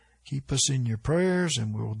keep us in your prayers,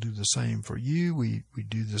 and we'll do the same for you. We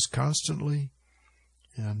do this constantly.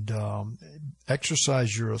 And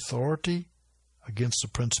exercise your authority against the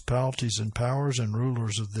principalities and powers and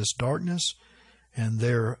rulers of this darkness and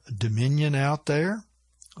their dominion out there,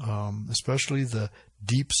 especially the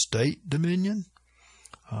deep state dominion.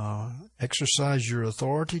 Exercise your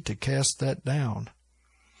authority to cast that down.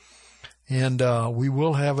 And we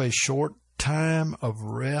will have a short time of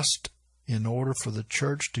rest in order for the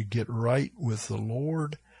church to get right with the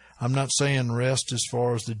Lord. I'm not saying rest as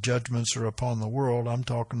far as the judgments are upon the world. I'm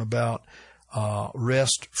talking about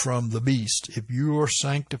rest from the beast. If you are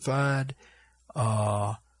sanctified,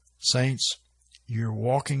 saints, you're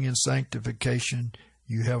walking in sanctification,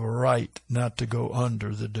 you have a right not to go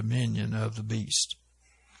under the dominion of the beast.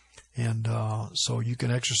 And so you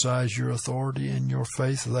can exercise your authority and your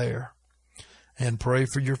faith there. And pray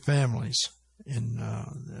for your families and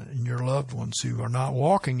your loved ones who are not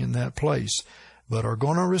walking in that place, but are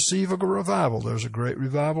going to receive a revival. There's a great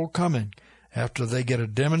revival coming after they get a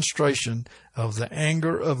demonstration of the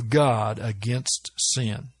anger of God against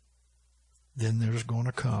sin. Then there's going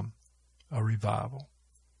to come a revival.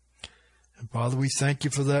 And Father, we thank You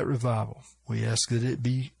for that revival. We ask that it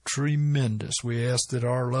be tremendous. We ask that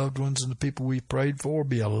our loved ones and the people we prayed for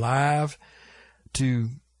be alive to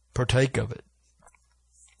partake of it.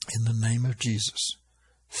 In the name of Jesus.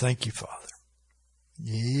 Thank You, Father.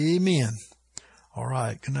 Amen. All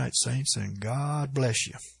right. Good night, saints, and God bless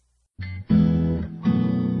you.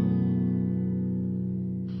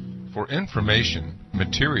 For information,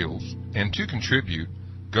 materials, and to contribute,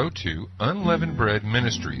 go to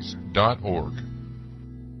unleavenedbreadministries.org.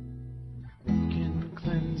 Can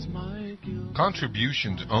cleanse my guilt.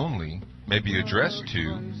 Contributions only may be addressed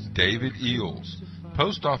to David Eels,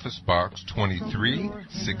 Post Office Box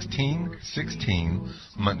 231616,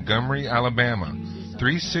 Montgomery, Alabama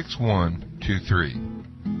 36123.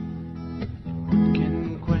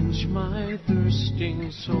 Can quench my thirsting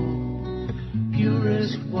soul.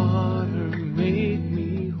 Purest water make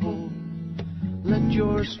me whole. Let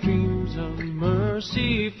Your streams of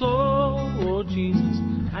mercy flow. Oh Jesus,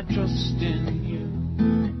 I trust in You.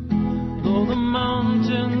 Though the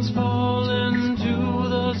mountains fall into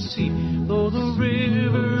the sea, though the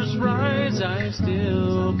rivers rise, I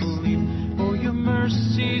still believe. For Your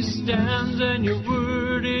mercy stands and Your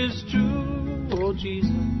word is true. Oh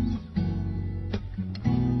Jesus,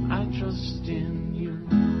 I trust in You.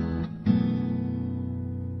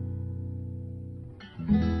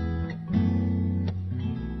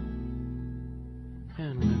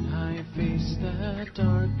 And when I face that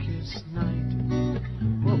darkest night,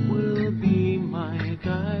 what will be my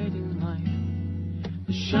guiding light?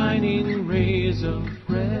 The shining rays of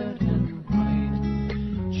red and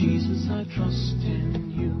white. Jesus, I trust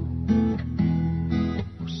in You.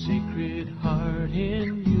 Oh, Sacred Heart,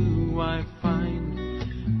 in You I find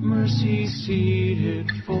mercy seated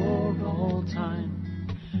for all time.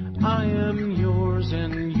 I am Yours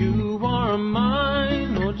and You are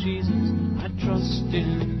mine. Oh Jesus, I trust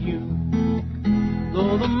in You.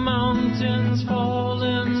 Though the mountains fall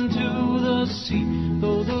into the sea,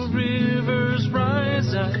 though the rivers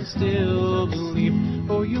rise, I still believe.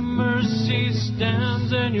 For Your mercy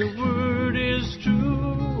stands and Your word is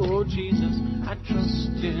true. Oh Jesus, I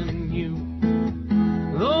trust in You.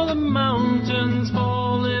 Though the mountains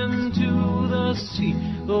fall into the sea,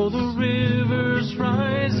 though the rivers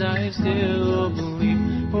rise, I still believe.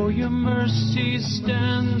 For Your mercy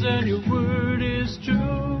stands and Your word is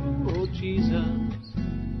true. Oh Jesus,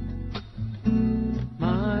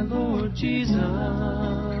 my Lord Jesus,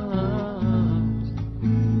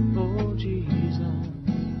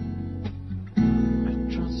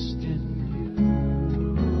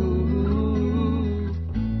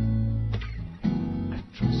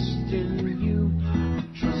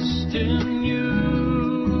 trust in you.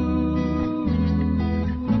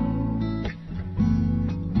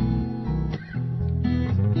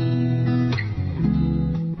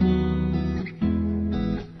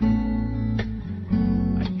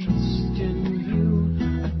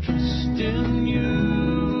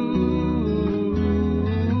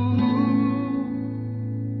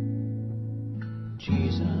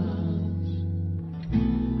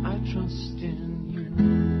 Trust in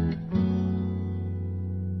you.